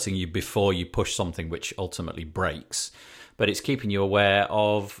alerting you before you push something which ultimately breaks. But it's keeping you aware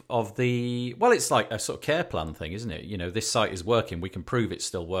of it's like a sort of care plan thing, isn't it? This site is working. We can prove it's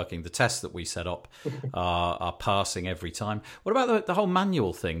still working. The tests that we set up are passing every time. What about the whole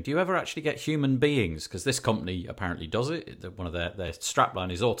manual thing? Do you ever actually get human beings? Because this company apparently does it. One of their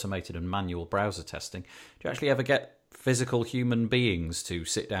strapline is automated and manual browser testing. Do you actually ever get physical human beings to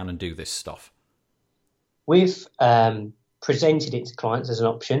sit down and do this stuff? We've presented it to clients as an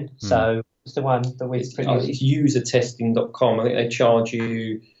option. So it's the one that we've produced. It's usertesting.com. I think they charge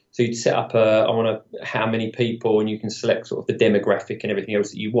you, so you'd set up how many people, and you can select sort of the demographic and everything else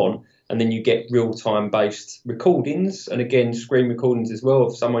that you want, and then you get real-time based recordings, and again screen recordings as well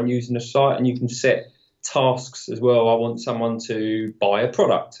of someone using the site, and you can set tasks as well. I want someone to buy a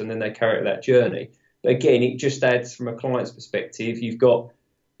product, and then they carry out that journey. But again, it just adds, from a client's perspective, you've got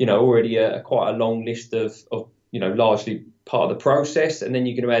already quite a long list of largely part of the process, and then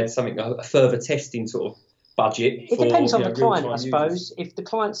you're going to add something, a further testing sort of budget. It depends on the client, I suppose. If the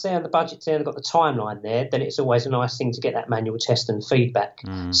client's there and the budget's there and they've got the timeline there, then it's always a nice thing to get that manual test and feedback.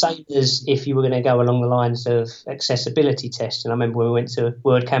 Same as if you were going to go along the lines of accessibility testing. I remember when we went to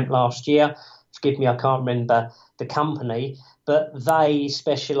WordCamp last year, forgive me, I can't remember the company, but they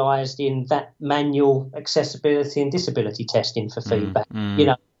specialised in that manual accessibility and disability testing for feedback.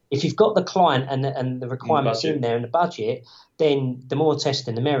 If you've got the client and the requirements in there and the budget, then the more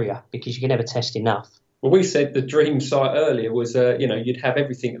testing, the merrier, because you can never test enough. Well, we said the dream site earlier was, you'd have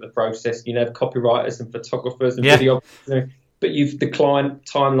everything in the process. You'd have copywriters and photographers and videographers, but you've the client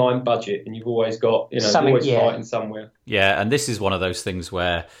timeline budget, and you've always got, fighting somewhere. Yeah, and this is one of those things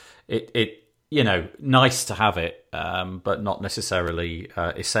where it nice to have it, but not necessarily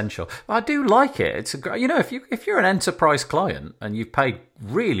essential. I do like it. It's if you're an enterprise client and you've paid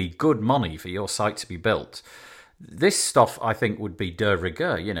really good money for your site to be built, this stuff I think would be de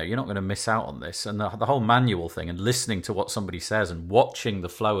rigueur. You're not going to miss out on this, and the whole manual thing and listening to what somebody says and watching the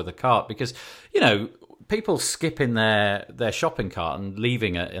flow of the cart, because people skipping their shopping cart and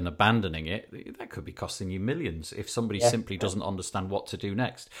leaving it and abandoning it, that could be costing you millions if somebody simply doesn't understand what to do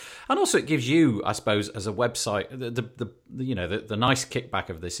next. And also it gives you, I suppose, as a website, the nice kickback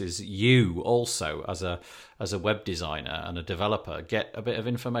of this is you also as a web designer and a developer get a bit of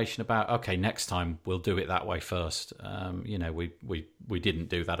information about, okay, next time we'll do it that way first. We didn't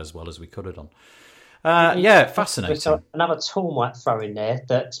do that as well as we could have done. Fascinating. So another tool might throw in there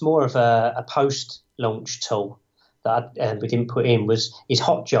that's more of a post-launch tool that we didn't put in is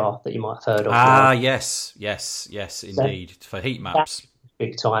Hotjar, that you might have heard of. Yes, indeed, for heat maps.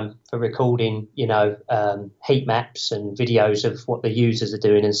 big time for recording, heat maps and videos of what the users are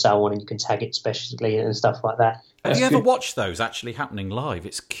doing and so on, and you can tag it specially and stuff like that. Have you ever watched those actually happening live?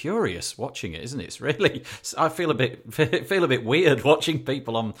 It's curious watching it, isn't it? It's really. I feel a bit weird watching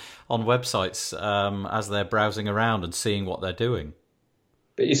people on websites as they're browsing around and seeing what they're doing.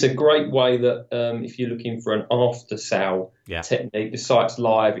 But it's a great way that if you're looking for an after-sale technique, the site's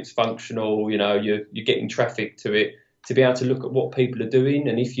live, it's functional. You're getting traffic to it, to be able to look at what people are doing,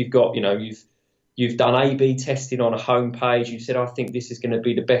 and if you've got, you've done A/B testing on a home page, you said, I think this is going to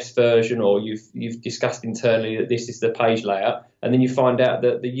be the best version, or you've discussed internally that this is the page layout, and then you find out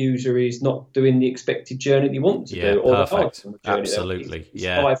that the user is not doing the expected journey they want to do, or perfect. the journey. Absolutely, it's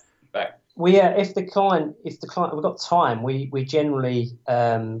live feedback. If the client, we've got time, we generally,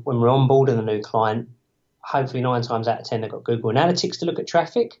 when we're onboarding a new client, hopefully 9 times out of 10 they've got Google Analytics to look at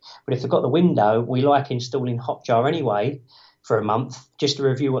traffic. But if they've got the window, we like installing Hotjar anyway for a month, just to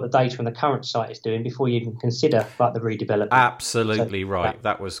review what the data on the current site is doing before you even consider like the redevelopment. Absolutely right.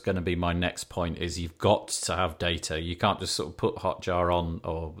 That was going to be my next point, is you've got to have data. You can't just sort of put Hotjar on,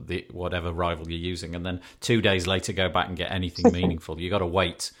 or whatever rival you're using, and then 2 days later go back and get anything meaningful. You've got to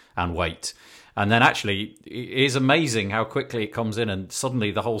wait and wait. And then actually, it is amazing how quickly it comes in, and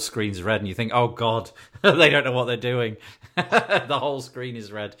suddenly the whole screen's red, and you think, oh, God, they don't know what they're doing. The whole screen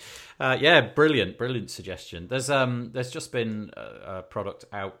is red. Brilliant suggestion. There's just been a product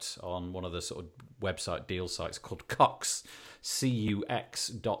out on one of the sort of website deal sites called Cux,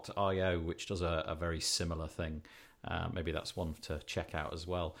 CUX.io, which does a very similar thing. Maybe that's one to check out as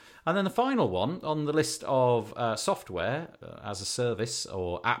well. And then the final one on the list of software as a service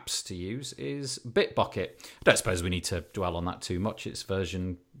or apps to use is Bitbucket. I don't suppose we need to dwell on that too much. It's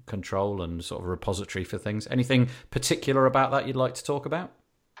version control and sort of a repository for things. Anything particular about that you'd like to talk about?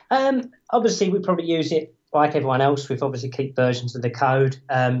 Obviously, we probably use it like everyone else. We've obviously keep versions of the code.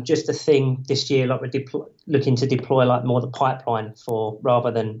 Just a thing this year, like we're looking to deploy like more the pipeline for, rather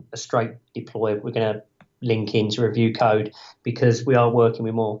than a straight deploy. We're going to link into review code, because we are working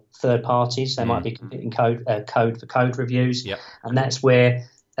with more third parties. They might be committing code for code reviews, and that's where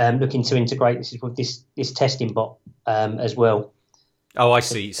looking to integrate this with this testing bot as well. Oh, I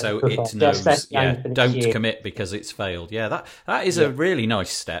see. So it knows, don't commit because it's failed. Yeah, that is a really nice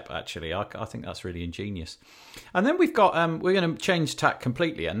step, actually. I think that's really ingenious. And then we've got, we're going to change tack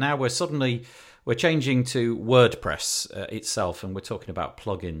completely, and now we're changing to WordPress itself, and we're talking about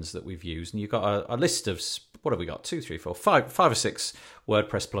plugins that we've used. And you've got a list of, what have we got? 2, 3, 4, 5 or 6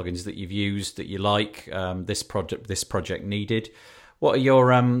 WordPress plugins that you've used that you like. This project needed. What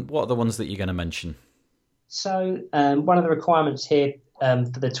are the ones that you're going to mention? So one of the requirements here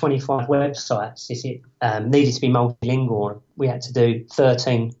for the 25 websites is it needed to be multilingual. We had to do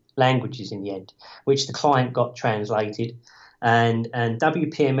 13 languages in the end, which the client got translated, and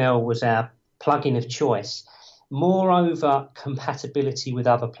WPML was our plugin of choice. Moreover, compatibility with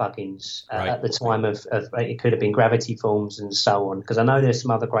other plugins at the time of it could have been Gravity Forms and so on, because I know there's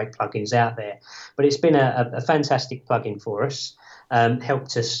some other great plugins out there, but it's been a fantastic plugin for us.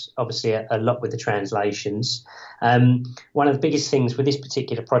 Helped us obviously a lot with the translations. One of the biggest things with this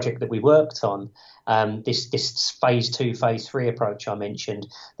particular project that we worked on, this phase 2, phase 3 approach I mentioned,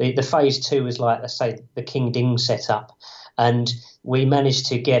 the phase 2 was like, let's say, the King Ding setup, and we managed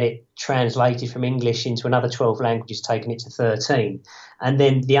to get it translated from English into another 12 languages, taking it to 13. And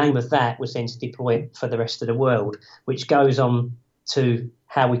then the aim of that was then to deploy it for the rest of the world, which goes on to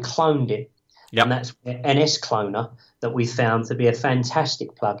how we cloned it. Yep. And that's NS Cloner that we found to be a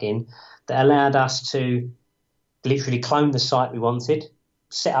fantastic plugin that allowed us to literally clone the site we wanted,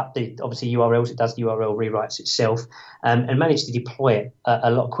 set up the obviously URLs, it does the URL rewrites itself, and manage to deploy it a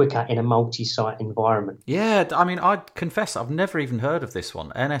lot quicker in a multi-site environment. Yeah, I mean, I confess I've never even heard of this one,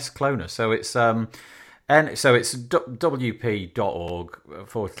 NS Cloner. So it's it's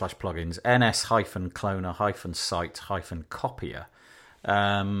wp.org/plugins ns-cloner-site-copier.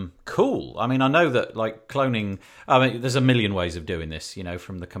 Cool. I mean, I know that like cloning, there's a million ways of doing this,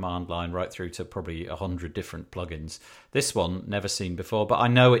 from the command line right through to probably 100 different plugins. This one, never seen before, but I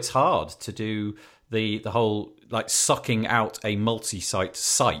know it's hard to do the whole like sucking out a multi-site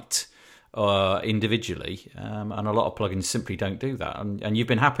site individually, and a lot of plugins simply don't do that. And you've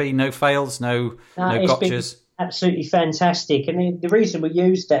been happy, no fails, no gotchas. Absolutely fantastic, and the reason we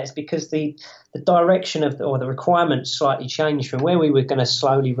used that is because the direction of the requirements slightly changed from where we were going to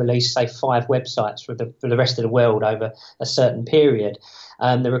slowly release, say, 5 websites for the rest of the world over a certain period.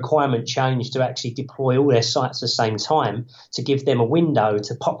 The requirement changed to actually deploy all their sites at the same time to give them a window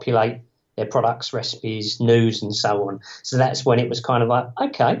to populate their products, recipes, news, and so on. So that's when it was kind of like,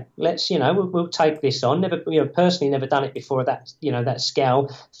 okay, let's, we'll take this on. Never, personally never done it before at that, that scale.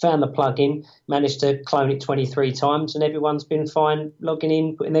 Found the plugin, managed to clone it 23 times, and everyone's been fine logging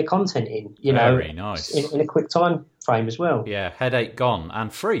in, putting their content in, Very nice. In a quick time frame as well. Yeah, headache gone,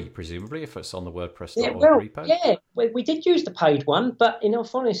 and free, presumably, if it's on the WordPress.org repo. Yeah, we did use the paid one, but in all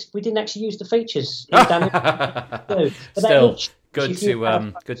honesty, we didn't actually use the features. Still, good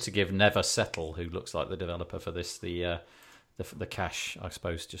to give Never Settle, who looks like the developer for this, the cache, I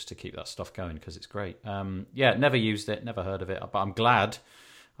suppose, just to keep that stuff going, because it's great. Never used it, never heard of it, but I'm glad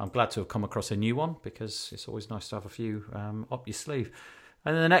to have come across a new one, because it's always nice to have a few up your sleeve.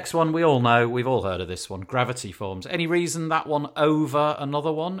 And then the next one, we all know, we've all heard of this one, Gravity Forms. Any reason that one over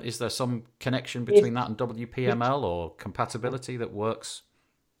another one? Is there some connection between that and WPML or compatibility that works?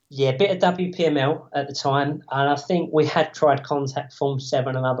 Yeah, a bit of WPML at the time, and I think we had tried Contact Form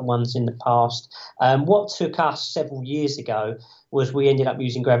 7 and other ones in the past. What took us several years ago was we ended up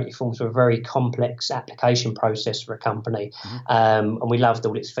using Gravity Forms for a very complex application process for a company, and we loved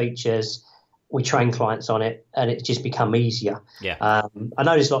all its features. We train clients on it, and it's just become easier. Yeah. I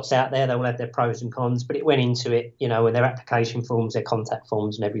know there's lots out there. They will have their pros and cons, but it went into it, with their application forms, their contact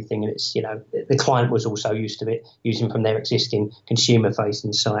forms and everything. And it's, the client was also used to it, using from their existing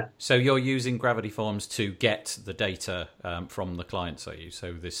consumer-facing site. So you're using Gravity Forms to get the data from the clients, are you?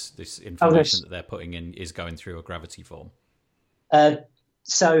 So this information that they're putting in is going through a Gravity Form?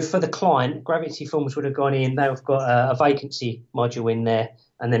 So for the client, Gravity Forms would have gone in. They've got a vacancy module in there,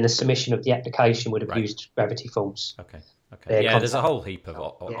 and then the submission of the application would have used Gravity Forms. Okay. Yeah, there's a whole heap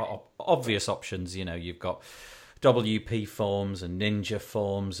of obvious options. You've got WP Forms and Ninja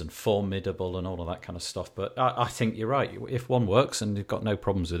Forms and Formidable and all of that kind of stuff. But I think you're right. If one works and you've got no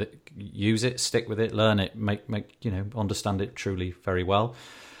problems with it, use it, stick with it, learn it, make understand it truly very well.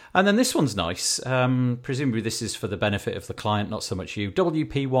 And then this one's nice. Presumably this is for the benefit of the client, not so much you.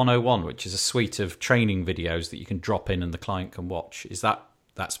 WP 101, which is a suite of training videos that you can drop in and the client can watch.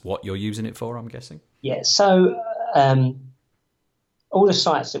 That's what you're using it for, I'm guessing? Yeah, so all the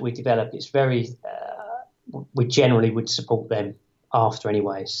sites that we develop, it's very, we generally would support them after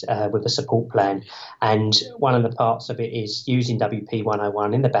anyways with a support plan. And one of the parts of it is using WP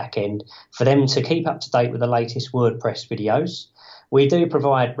 101 in the back end for them to keep up to date with the latest WordPress videos. We do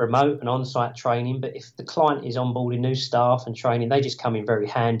provide remote and on-site training, but if the client is onboarding new staff and training, they just come in very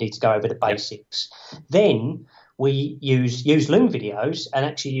handy to go over the basics. Then we use Loom videos and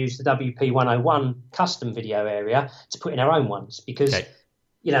actually use the WP 101 custom video area to put in our own ones because,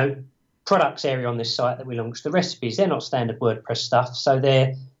 products area on this site that we launched, the recipes, they're not standard WordPress stuff. So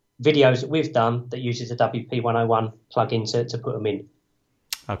they're videos that we've done that uses the WP 101 plugin to put them in.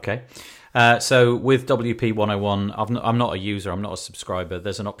 Okay. So with WP 101, I'm not a user, I'm not a subscriber.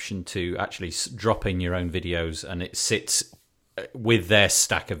 There's an option to actually drop in your own videos and it sits with their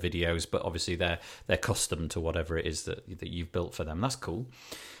stack of videos, but obviously they're custom to whatever it is that you've built for them. That's cool.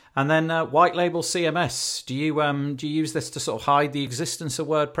 And then white label CMS. Do you use this to sort of hide the existence of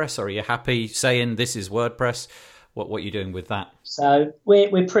WordPress, or are you happy saying this is WordPress? What are you doing with that? So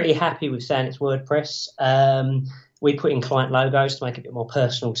we're pretty happy with saying it's WordPress. We put in client logos to make it a bit more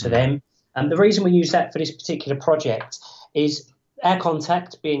personal to them. The reason we use that for this particular project is our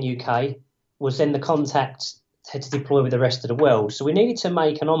contact, being UK, was then the contact had to deploy with the rest of the world. So we needed to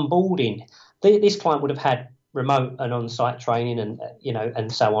make an onboarding. This client would have had remote and on-site training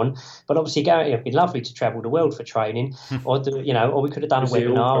and so on. But obviously, it'd be lovely to travel the world for training, or we could have done a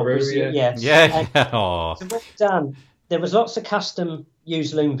webinar. Yeah. So what we've done, there was lots of custom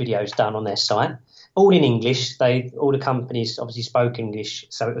use Loom videos done on their site. All in English. All the companies obviously spoke English,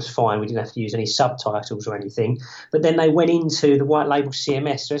 so it was fine. We didn't have to use any subtitles or anything. But then they went into the white label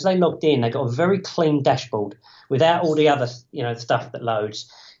CMS. So as they logged in, they got a very clean dashboard without all the other, stuff that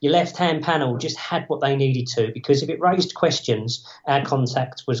loads. Your left-hand panel just had what they needed to, because if it raised questions, our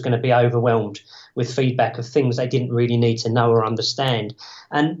contact was going to be overwhelmed with feedback of things they didn't really need to know or understand.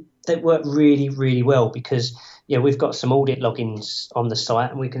 And that worked really, really well because we've got some audit logins on the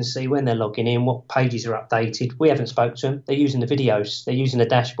site and we can see when they're logging in, what pages are updated. We haven't spoke to them. They're using the videos. They're using the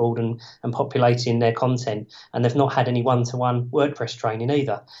dashboard and populating their content. And they've not had any one-to-one WordPress training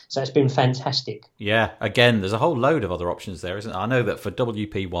either. So it's been fantastic. Yeah, again, there's a whole load of other options there, isn't there? I know that for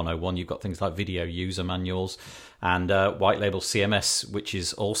WP 101, you've got things like video user manuals and white label CMS, which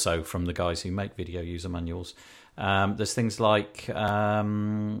is also from the guys who make video user manuals. There's things like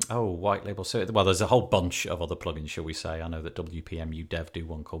white label. Well, there's a whole bunch of other plugins, shall we say? I know that WPMU Dev do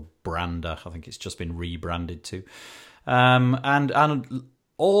one called Brander. I think it's just been rebranded to, and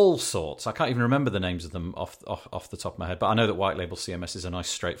all sorts. I can't even remember the names of them off the top of my head, but I know that White Label CMS is a nice,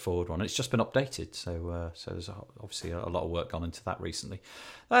 straightforward one. It's just been updated, so there's obviously a lot of work gone into that recently.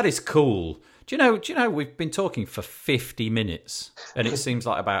 That is cool. Do you know we've been talking for 50 minutes, and it seems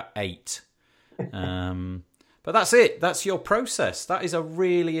like about 8. But that's it. That's your process. That is a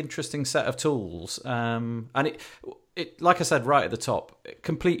really interesting set of tools, and it, like I said right at the top,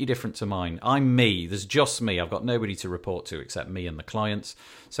 completely different to mine. I'm me. There's just me. I've got nobody to report to except me and the clients.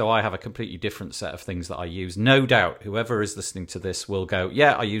 So I have a completely different set of things that I use. No doubt, whoever is listening to this will go,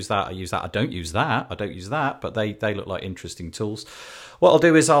 yeah, I use that. I don't use that. But they look like interesting tools. What I'll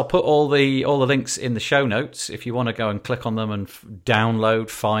do is I'll put all the links in the show notes if you want to go and click on them and download,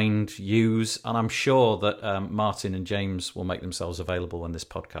 find, use. And I'm sure that Martin and James will make themselves available when this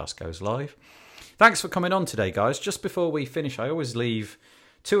podcast goes live. Thanks for coming on today, guys. Just before we finish, I always leave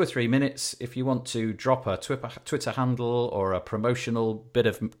 2 or 3 minutes if you want to drop a Twitter handle or a promotional bit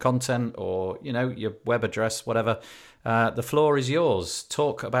of content or, your web address, whatever. The floor is yours.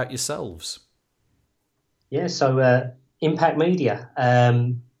 Talk about yourselves. Yeah, so Impact Media.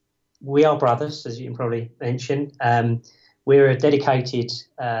 We are brothers, as you can probably mention. We're a dedicated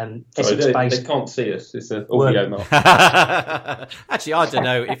Essex-based... They can't see us. It's an audio mark. Actually, I don't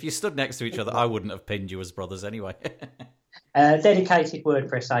know. If you stood next to each other, I wouldn't have pinned you as brothers anyway. Dedicated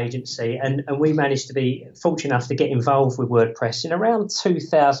WordPress agency, and we managed to be fortunate enough to get involved with WordPress in around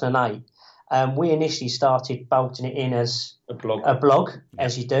 2008. We initially started bolting it in as a blog,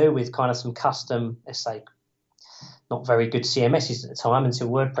 as you do, with kind of some custom, let's say, not very good CMSs at the time until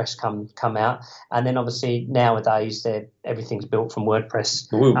WordPress come out, and then obviously nowadays everything's built from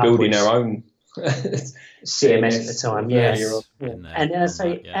WordPress. We were building our own CMS at the time, yes. And as I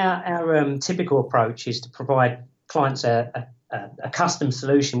say, our typical approach is to provide clients a custom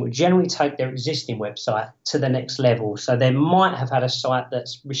solution which generally take their existing website to the next level. So they might have had a site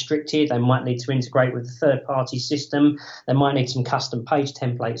that's restricted, they might need to integrate with a third-party system, they might need some custom page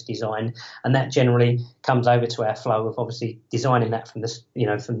templates designed, and that generally comes over to our flow of obviously designing that from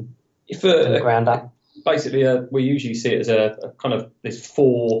the ground up. Basically, we usually see it as a kind of there's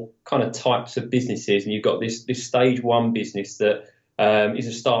 4 kind of types of businesses, and you've got this stage 1 business that is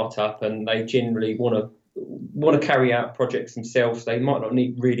a startup, and they generally want to carry out projects themselves. They might not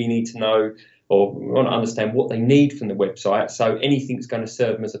really need to know or want to understand what they need from the website. So anything's going to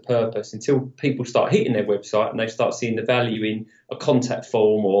serve them as a purpose until people start hitting their website and they start seeing the value in a contact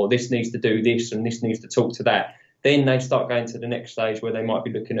form, or this needs to do this and this needs to talk to that. Then they start going to the next stage where they might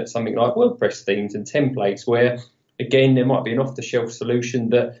be looking at something like WordPress themes and templates, where again, there might be an off-the-shelf solution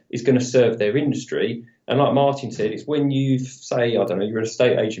that is going to serve their industry. And like Martin said, it's when you say, I don't know, you're an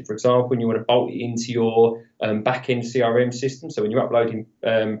estate agent, for example, and you want to bolt it into your back-end CRM system. So when you're uploading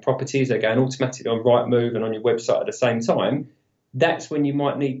properties, they're going automatically on Rightmove and on your website at the same time. That's when you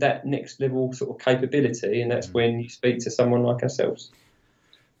might need that next level sort of capability. And that's when you speak to someone like ourselves.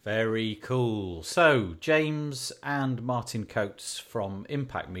 Very cool. So, James and Martin Coates from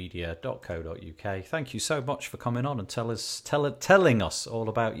impactmedia.co.uk, thank you so much for coming on and telling us all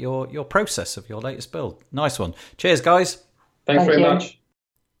about your process of your latest build. Nice one. Cheers, guys. Thanks very much.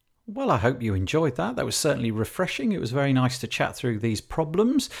 Well, I hope you enjoyed that. That was certainly refreshing. It was very nice to chat through these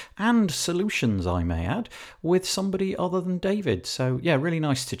problems and solutions, I may add, with somebody other than David. So, yeah, really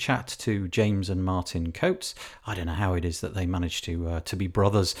nice to chat to James and Martin Coates. I don't know how it is that they managed to be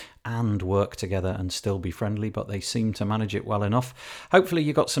brothers and work together and still be friendly, but they seem to manage it well enough. Hopefully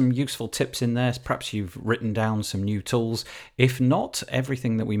you got some useful tips in there. Perhaps you've written down some new tools. If not,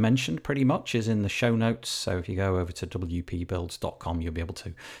 everything that we mentioned pretty much is in the show notes. So if you go over to wpbuilds.com, you'll be able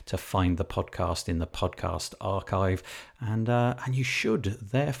to find the podcast in the podcast archive, and you should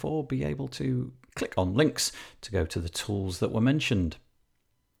therefore be able to click on links to go to the tools that were mentioned.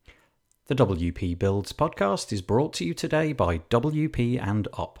 The WP Builds podcast is brought to you today by WP and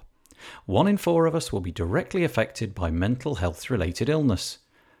Up. 1 in 4 of us will be directly affected by mental health related illness.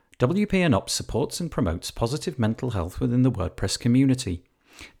 WP and Up supports and promotes positive mental health within the WordPress community.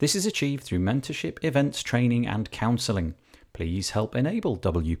 This is achieved through mentorship, events, training and counselling. Please help enable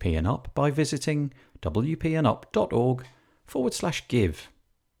WP and Up by visiting wpandup.org/give.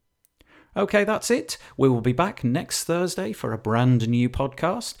 Okay, that's it. We will be back next Thursday for a brand new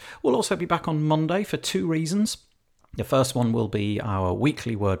podcast. We'll also be back on Monday for 2 reasons. The first one will be our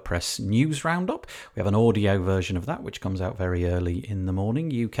weekly WordPress news roundup. We have an audio version of that, which comes out very early in the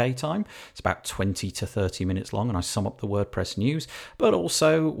morning, UK time. It's about 20 to 30 minutes long, and I sum up the WordPress news. But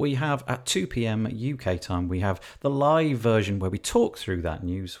also we have at 2 p.m. UK time, we have the live version where we talk through that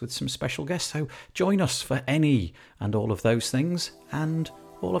news with some special guests. So join us for any and all of those things. And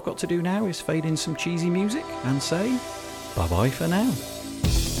all I've got to do now is fade in some cheesy music and say bye-bye for now.